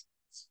course.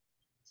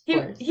 Of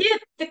course.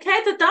 The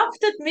cat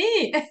adopted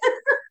me.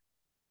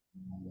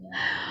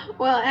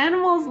 Well,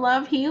 animals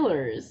love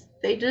healers.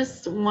 They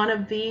just want to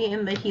be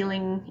in the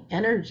healing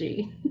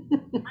energy.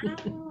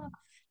 Ah,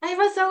 I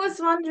was always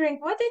wondering,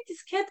 why did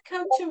this cat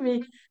come to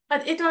me?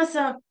 But it was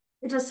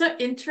so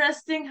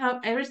interesting how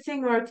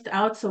everything worked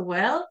out so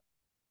well.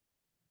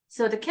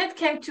 So the cat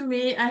came to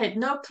me. I had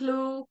no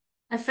clue.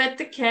 I fed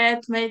the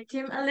cat, made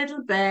him a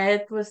little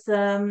bed with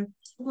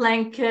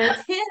blanket.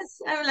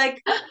 Yes, I'm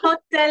like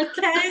hotel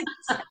cat,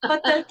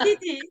 hotel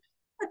kitty,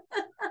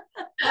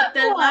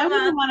 hotel Oh, I mama.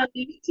 wouldn't want to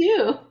leave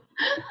too.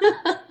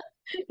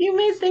 You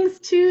made things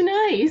too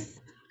nice.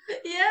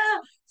 Yeah.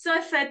 So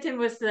I fed him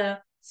with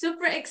a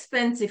super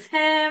expensive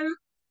ham.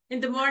 In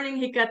the morning,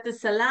 he got the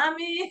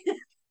salami.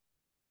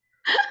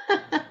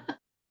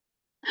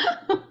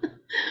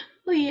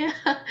 Well, yeah.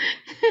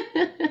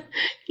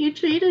 You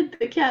treated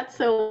the cat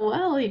so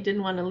well, he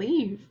didn't want to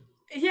leave.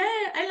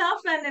 Yeah, I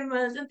love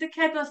animals, and the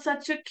cat was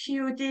such a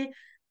cutie.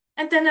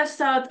 And then I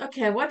thought,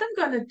 okay, what I'm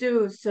gonna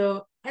do?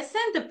 So I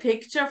sent a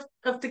picture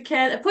of the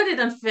cat. I put it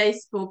on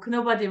Facebook.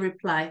 Nobody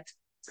replied.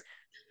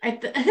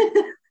 And,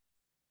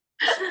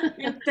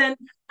 and then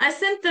I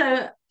sent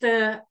a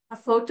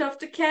photo of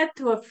the cat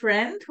to a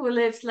friend who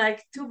lives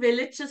like 2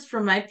 villages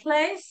from my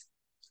place.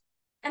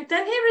 And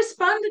then he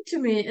responded to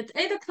me at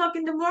 8 o'clock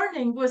in the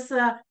morning with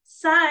a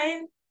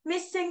sign,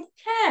 missing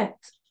cat.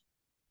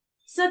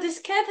 So this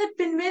cat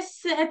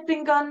had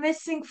been gone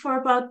missing for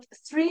about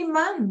 3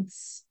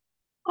 months.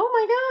 Oh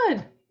my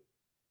God.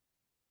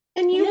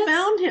 And you Yes.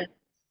 found him,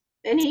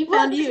 and he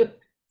Well, found you.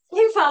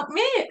 he found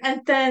me,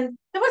 and then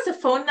there was a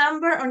phone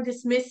number on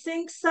this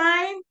missing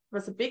sign. It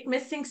was a big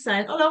missing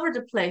sign all over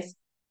the place.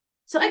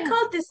 So I Yeah.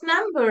 called this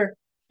number,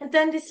 and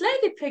then this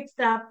lady picked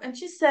up, and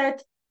she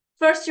said,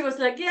 first she was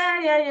like, yeah,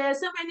 yeah, yeah,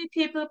 so many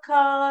people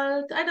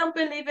called. I don't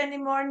believe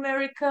anymore in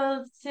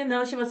miracles.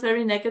 She was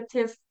very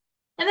negative.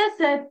 And I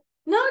said,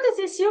 no, this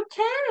is your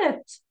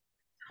cat.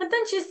 And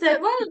then she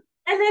said, well,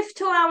 I live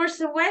 2 hours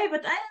away,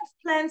 but I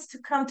have plans to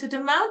come to the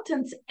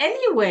mountains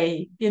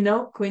anyway.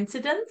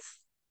 Coincidence?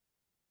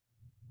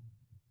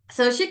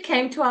 So she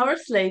came 2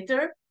 hours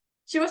later.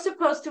 She was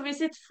supposed to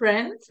visit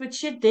friends, which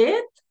she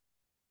did.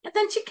 And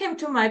then she came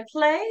to my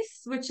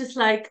place, which is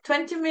like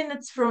 20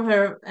 minutes from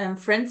her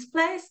friend's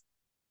place.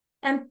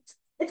 And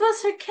it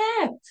was her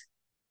cat.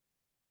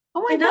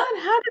 Oh my You know, God,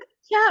 how did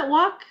the cat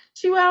walk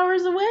 2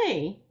 hours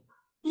away?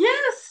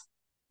 yes.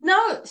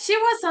 No, she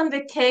was on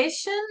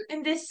vacation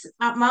in this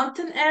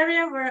mountain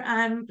area where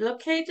I'm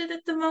located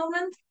at the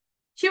moment.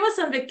 She was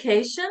on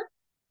vacation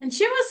and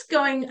she was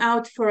going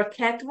out for a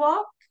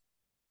catwalk.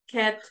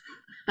 Cat,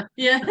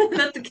 yeah,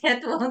 not the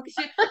catwalk.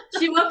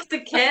 She walked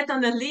the cat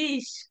on a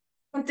leash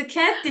and the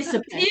cat Okay.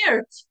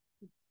 disappeared.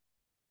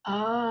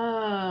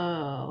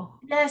 Oh,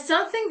 Yeah,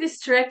 something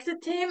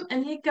distracted him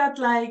and he got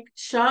like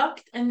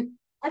shocked and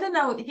I don't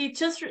know, he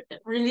just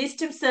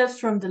released himself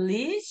from the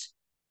leash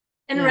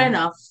and ran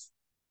yeah. off.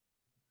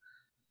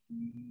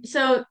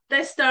 So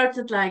they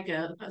started like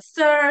a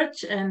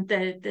search and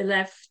they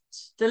left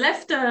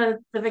the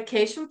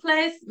vacation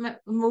place,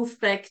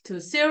 moved back to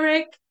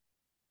Zurich,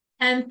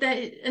 and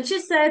she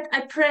said,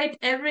 I prayed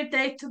every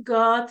day to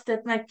God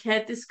that my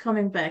cat is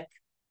coming back.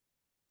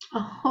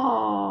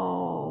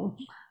 Oh,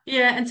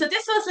 Yeah, and so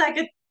this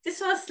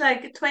was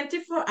like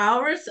 24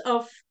 hours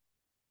of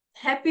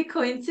happy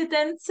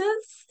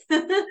coincidences.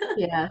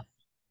 yeah.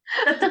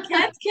 That the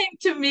cat came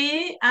to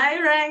me,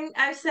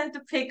 I sent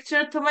a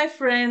picture to my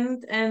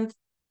friend, and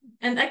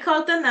I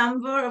called the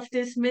number of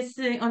this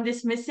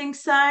missing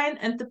sign,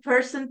 and the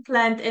person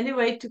planned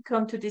anyway to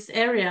come to this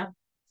area.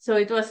 So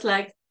it was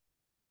like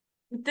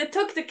they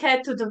took the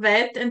cat to the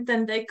vet, and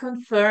then they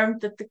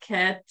confirmed that the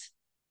cat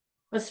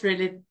was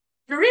really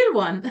the real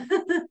one.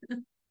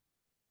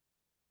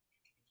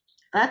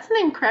 That's an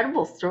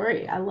incredible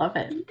story. I love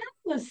it.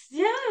 Yes,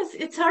 yes,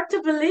 it's hard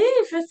to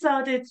believe. I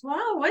thought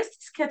wow, why is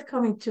this cat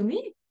coming to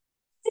me?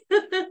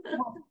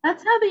 Well,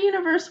 that's how the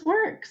universe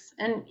works.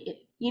 And,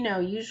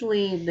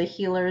 usually the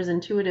healers,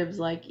 intuitives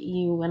like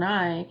you and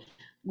I,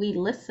 we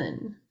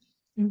listen.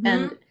 Hmm.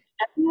 And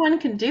everyone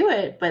can do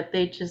it, but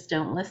they just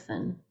don't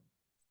listen.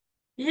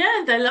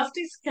 Yeah, and I love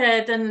this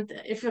cat. And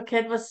if your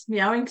cat was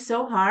meowing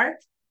so hard,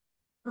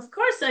 of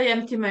course I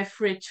empty my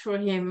fridge for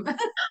him.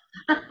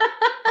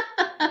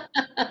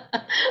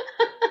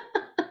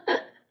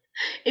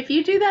 If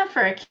you do that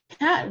for a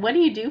cat, what do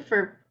you do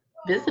for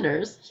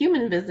visitors,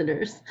 human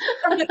visitors?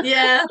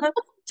 Yeah,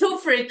 two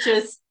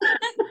fridges.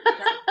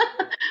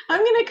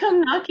 I'm going to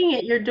come knocking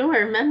at your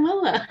door,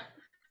 Manuela.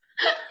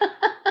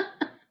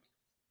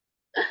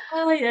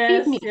 Oh Feed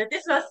yes, me. yeah.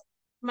 This was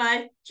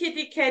my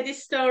kitty caddy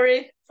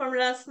story from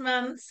last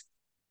month.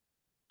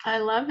 I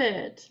love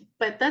it.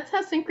 But that's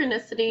how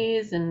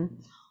synchronicities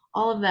and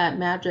all of that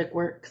magic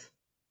works.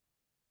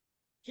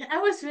 Yeah, I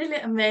was really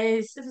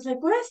amazed. It was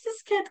like, where's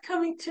this cat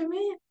coming to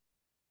me?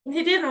 And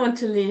he didn't want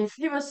to leave.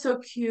 He was so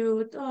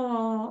cute.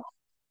 Oh,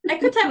 I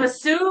could have a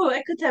zoo.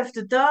 I could have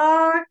the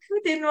dog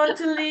who didn't want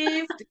to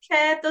leave. The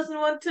cat doesn't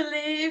want to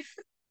leave.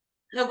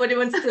 Nobody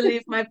wants to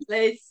leave my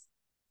place.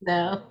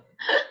 No.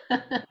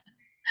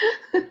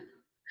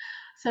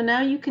 So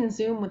now you can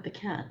Zoom with the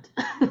cat.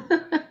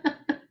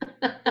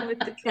 And with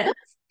the cat.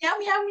 Meow,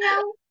 meow,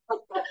 meow.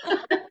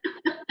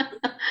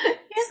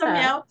 Some Yeah.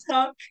 meow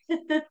talk.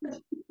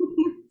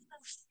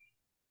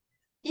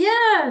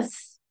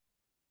 Yes.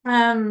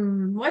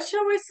 What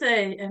shall we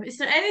say? Is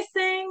there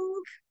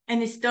anything,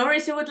 any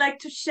stories you would like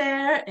to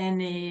share?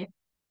 Any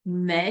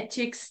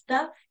magic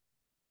stuff?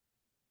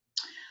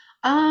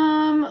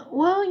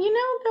 Well,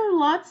 there are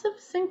lots of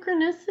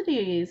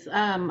synchronicities.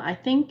 I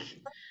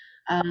think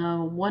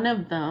one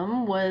of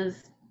them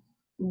was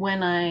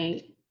when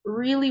I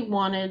really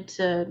wanted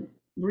to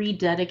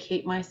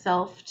rededicate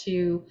myself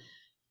to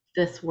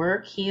this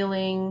work,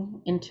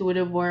 healing,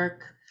 intuitive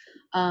work,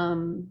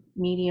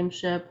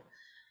 mediumship.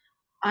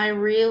 I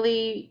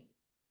really,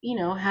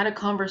 had a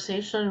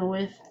conversation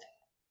with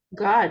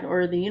God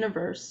or the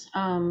universe.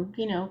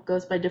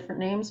 Goes by different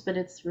names, but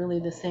it's really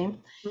the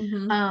same.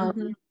 Mm-hmm, Um,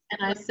 mm-hmm.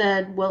 and I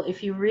said, well,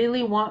 if you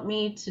really want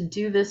me to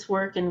do this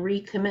work and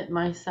recommit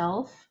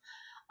myself,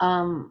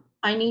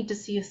 I need to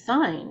see a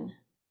sign.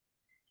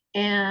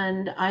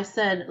 And I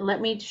said,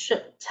 let me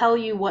tell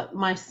you what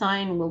my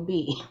sign will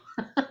be.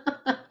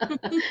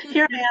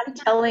 Here I am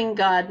telling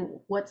God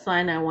what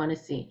sign I want to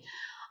see.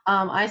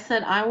 I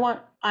said,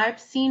 I've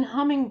seen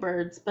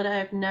hummingbirds, but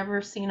I've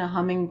never seen a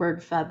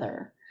hummingbird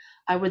feather.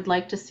 I would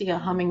like to see a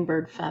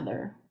hummingbird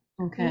feather.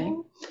 Okay.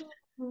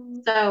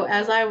 Mm-hmm. So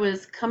as I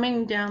was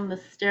coming down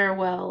the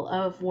stairwell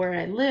of where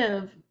I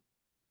live,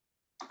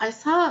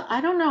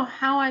 I don't know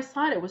how I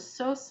saw it. It was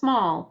so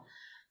small,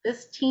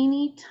 this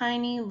teeny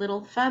tiny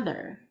little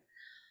feather.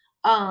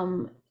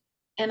 Um,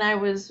 and I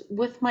was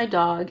with my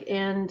dog,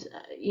 and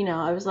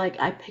I was like,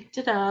 I picked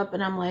it up,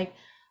 and I'm like,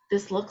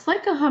 this looks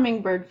like a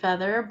hummingbird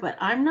feather, but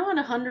I'm not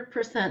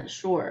 100%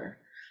 sure.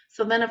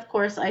 So then, of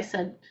course, I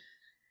said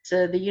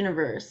to the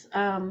universe,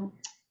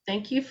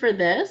 thank you for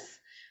this,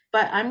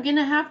 but I'm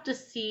gonna have to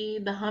see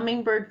the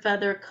hummingbird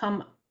feather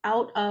come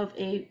out of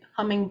a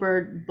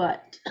hummingbird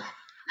butt.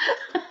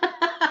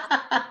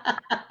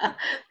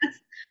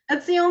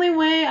 That's the only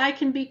way I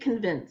can be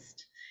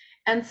convinced.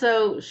 And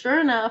so, sure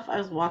enough, I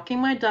was walking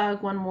my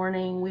dog one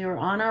morning. We were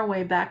on our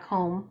way back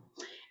home,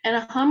 and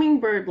a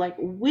hummingbird like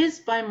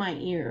whizzed by my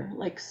ear,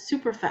 like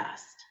super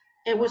fast.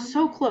 It was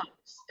so Wow.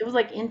 close. It was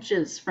like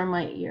inches from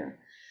my ear.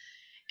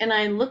 And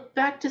I looked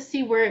back to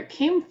see where it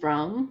came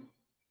from,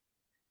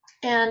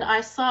 and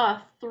I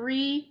saw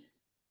three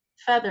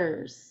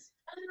feathers.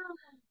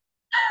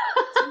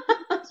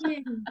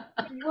 Amazing.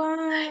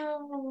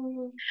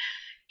 Wow.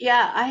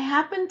 Yeah, I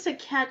happened to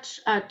catch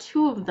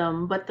two of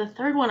them, but the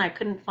third one I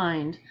couldn't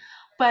find.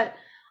 But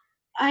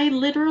I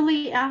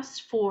literally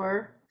asked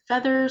for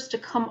feathers to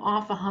come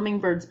off a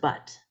hummingbird's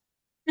butt.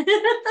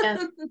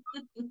 And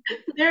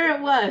there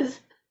it was.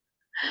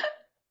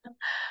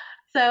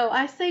 So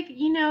I say,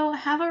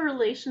 have a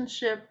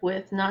relationship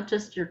with not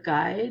just your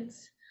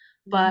guides,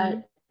 Mhm.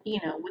 but,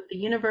 with the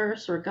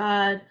universe or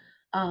God.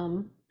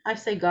 I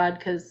say God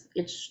because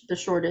it's the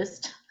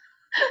shortest.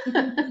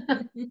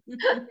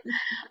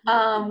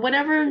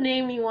 Whatever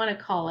name you want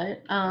to call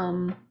it.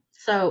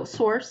 So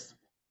source.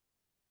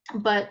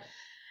 But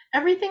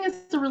everything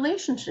is a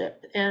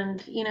relationship,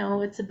 and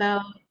it's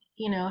about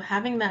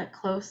having that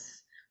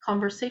close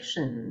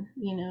conversation,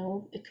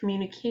 a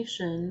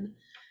communication,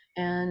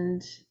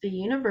 and the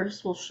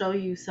universe will show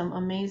you some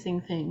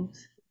amazing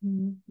things.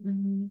 Mhm,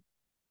 mhm.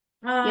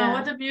 Oh, Yeah.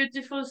 what a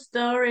beautiful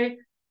story.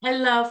 I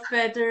love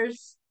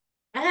feathers.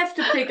 I have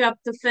to pick up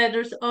the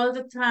feathers all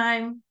the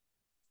time.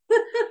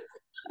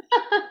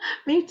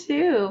 Me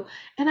too.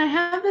 And I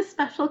have this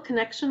special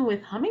connection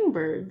with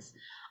hummingbirds.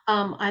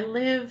 I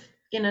live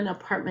in an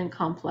apartment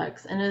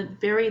complex and a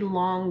very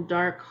long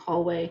dark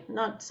hallway,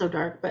 not so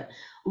dark but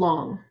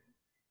long.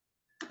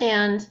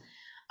 And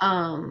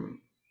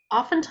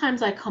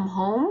oftentimes I come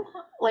home,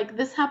 like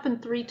this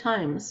happened 3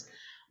 times,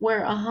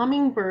 where a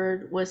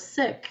hummingbird was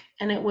sick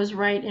and it was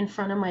right in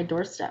front of my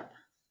doorstep.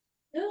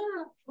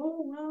 Yeah.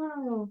 Oh,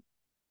 wow.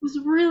 It was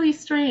really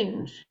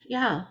strange.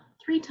 Yeah,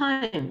 3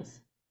 times.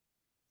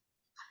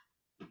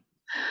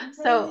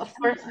 So of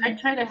course I Amazing.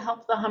 try to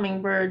help the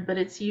hummingbird, but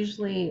it's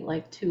usually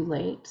like too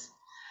late.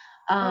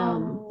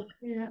 Oh,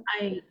 yeah.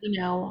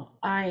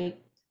 I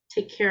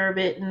take care of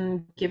it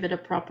and give it a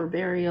proper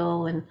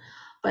burial,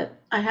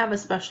 but I have a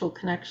special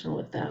connection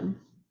with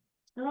them.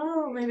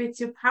 Oh, maybe it's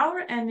your power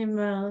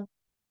animal.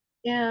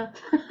 Yeah.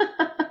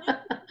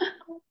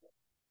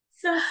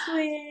 So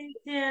sweet.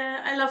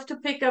 Yeah, I love to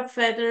pick up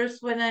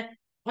feathers when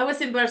I was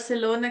in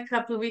Barcelona a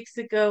couple of weeks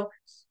ago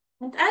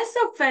and I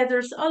saw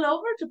feathers all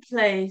over the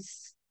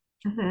place.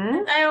 And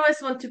Hmm. I always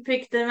want to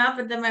pick them up,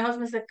 and then my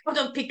husband's like, "Oh,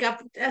 don't pick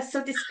up. They're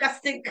so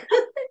disgusting."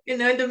 In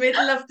the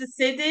middle of the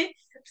city,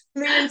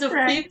 millions of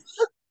Right.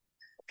 people.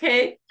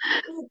 Okay.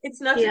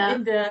 It's not Yeah,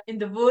 in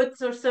the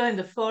woods or so in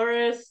the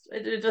forest.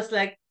 It was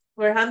like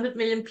where 100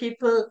 million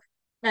people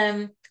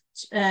um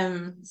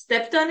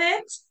stepped on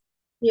it.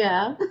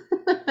 yeah.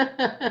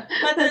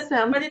 That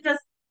sounds, But it was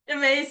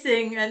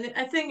amazing, and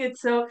I think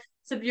it's so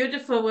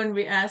beautiful when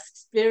we ask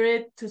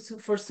spirit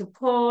for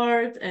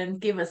support and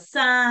give a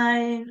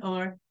sign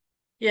or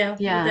yeah,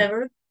 yeah,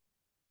 whatever.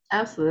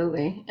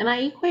 absolutely. And I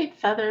equate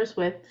feathers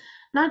with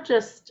not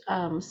just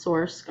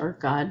source or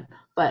God,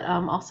 but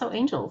also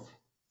angels.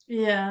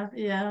 Yeah,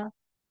 yeah.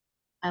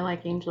 I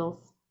like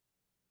angels.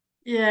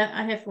 Yeah,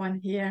 I have one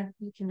here.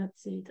 You cannot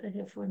see it. I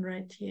have one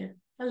right here.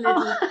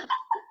 Oh,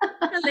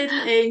 A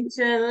little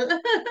angel.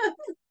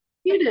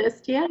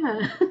 cutest, yeah.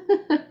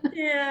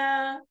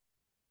 Yeah.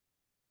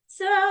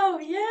 So,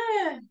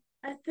 yeah,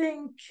 I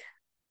think,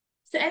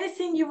 is there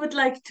anything you would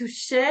like to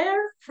share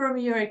from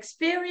your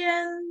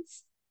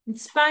experience?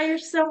 Inspire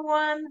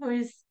someone who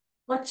is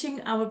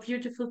watching our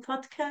beautiful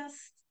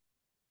podcast?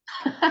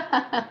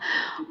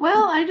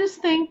 Well, I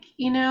just think,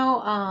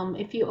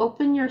 if you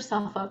open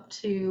yourself up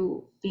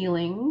to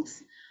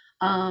feelings,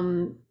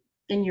 um,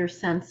 in your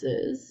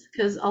senses,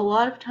 because a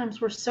lot of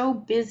times we're so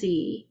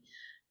busy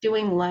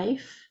doing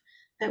life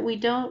that we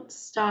don't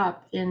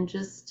stop and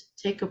just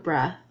take a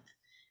breath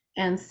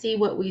and see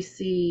what we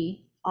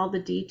see, all the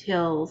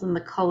details and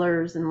the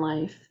colors in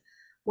life.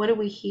 What do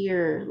we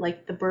hear?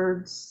 Like the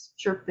birds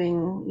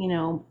chirping,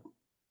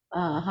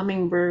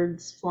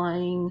 hummingbirds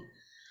flying.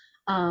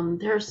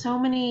 There are so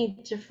many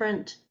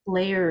different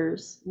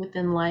layers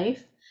within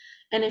life.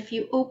 And if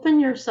you open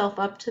yourself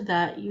up to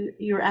that,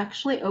 you're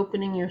actually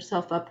opening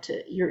yourself up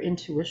to your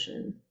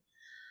intuition,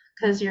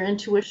 because your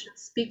intuition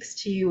speaks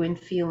to you in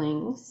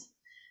feelings.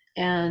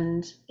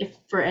 And if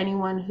for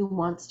anyone who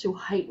wants to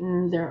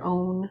heighten their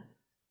own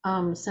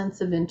sense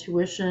of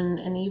intuition,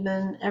 and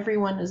even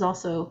everyone is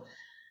also,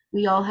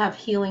 we all have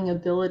healing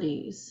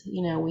abilities.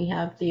 We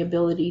have the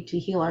ability to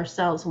heal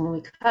ourselves. When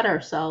we cut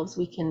ourselves,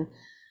 we can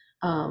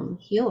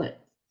heal it.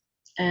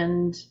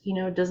 And,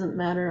 it doesn't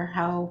matter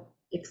how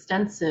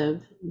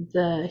extensive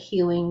the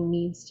healing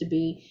needs to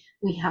be,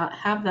 we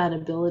have that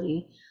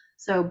ability.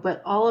 So,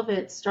 but all of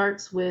it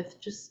starts with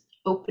just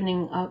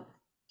opening up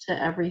to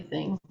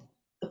everything,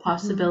 the Mm-hmm,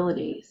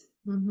 possibilities.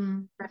 mm-hmm,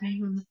 Right.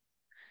 mm-hmm.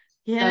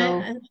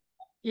 Yeah, So,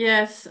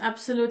 yes,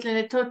 absolutely. And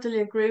I totally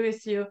agree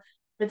with you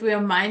that we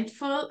are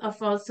mindful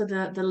of also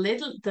the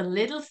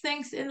little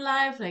things in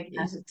life, like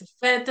yeah, is it the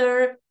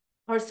feather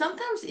or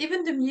sometimes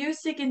even the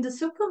music in the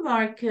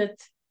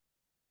supermarket,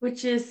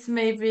 which is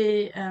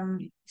maybe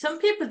some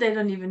people they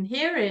don't even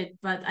hear it,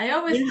 but yeah,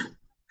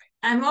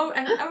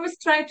 I always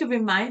try to be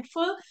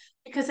mindful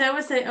because I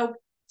always say, oh,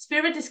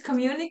 spirit is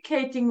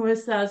communicating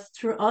with us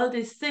through all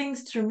these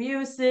things, through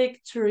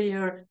music, through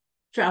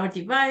our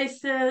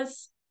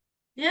devices.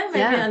 Yeah,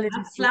 maybe a yeah,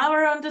 little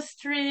flower on the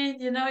street.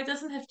 It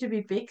doesn't have to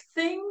be big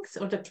things,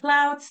 or the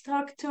clouds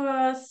talk to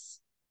us,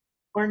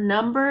 or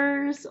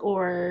numbers,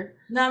 or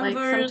like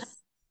sometimes, numbers.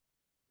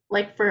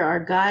 like for our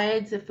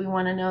guides, if we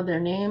want to know their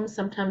names,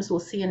 sometimes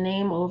we'll see a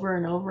name over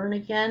and over and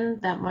again.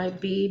 That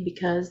might be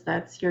because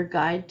that's your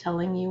guide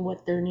telling you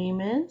what their name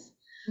is.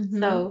 Mm-hmm,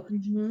 So,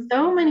 mm-hmm.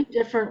 so many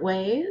different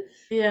ways.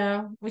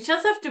 Yeah, we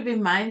just have to be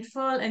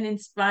mindful and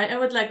inspire. I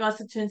would like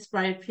also to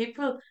inspire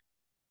people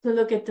to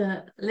look at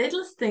the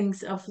little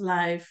things of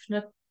life,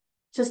 not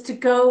just to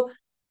go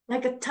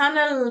like the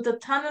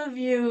tunnel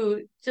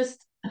view,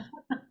 just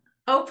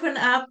open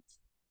up,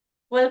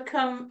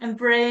 welcome,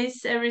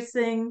 embrace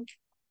everything.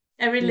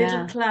 Every little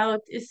Yeah, cloud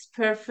is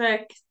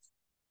perfect.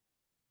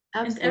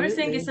 And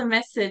everything is absolutely. a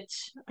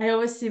message. I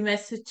always see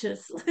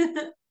messages.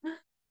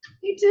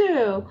 You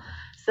do.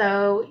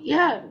 So,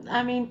 yeah,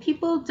 I mean,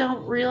 people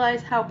don't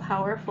realize how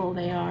powerful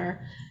they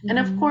are. And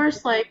of Hmm.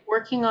 course, like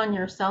working on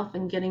yourself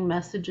and getting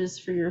messages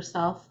for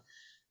yourself,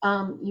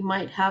 you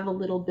might have a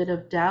little bit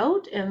of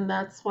doubt, and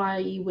that's why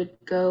you would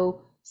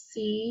go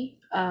see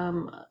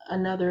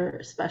another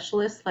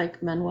specialist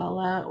like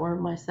Manuela or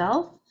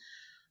myself.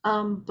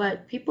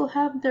 But people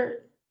have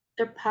their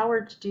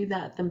power to do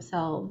that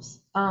themselves.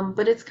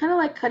 But it's kind of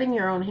like cutting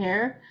your own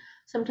hair.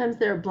 Sometimes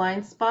there are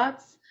blind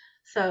spots,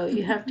 so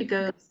you have to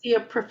go see a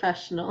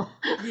professional.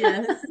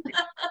 Yes,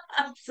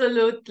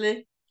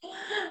 absolutely.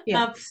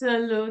 Yeah.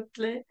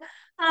 Absolutely.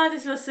 Ah,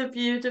 this was so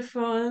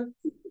beautiful.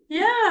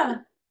 Yeah.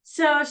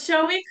 So,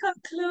 shall we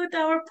conclude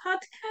our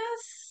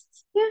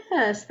podcast?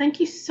 Yes. Thank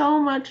you so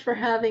much for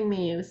having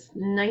me. It was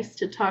nice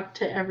to talk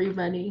to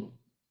everybody.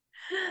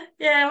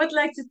 Yeah, I would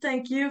like to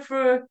thank you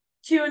for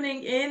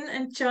tuning in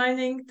and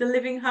joining the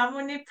Living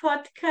Harmony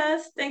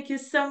podcast. Thank you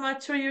so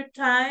much for your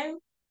time.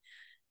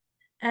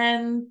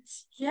 And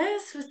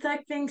yes, with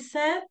that being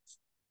said,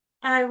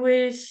 I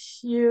wish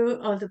you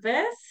all the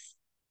best.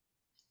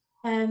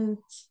 And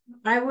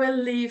I will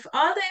leave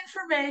all the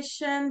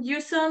information,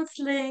 YuSon's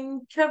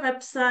link, her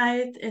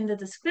website in the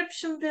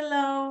description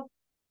below.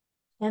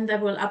 And I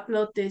will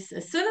upload this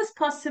as soon as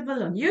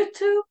possible on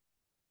YouTube.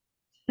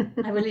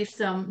 I will leave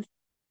some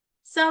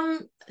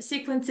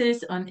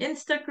sequences on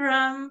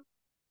Instagram.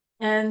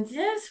 And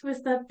yes,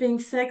 with that being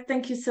said,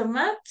 thank you so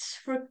much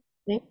for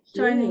Thank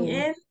joining you.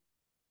 in.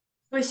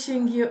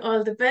 Wishing you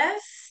all the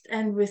best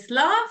and with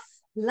love,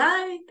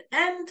 light,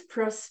 and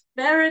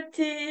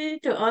prosperity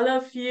to all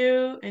of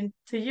you and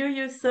to you,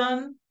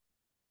 YuSon.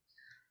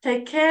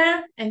 Take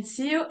care and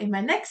see you in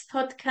my next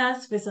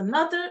podcast with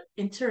another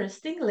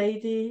interesting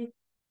lady.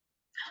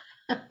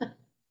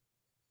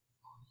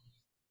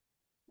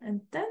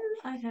 And then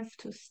I have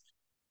to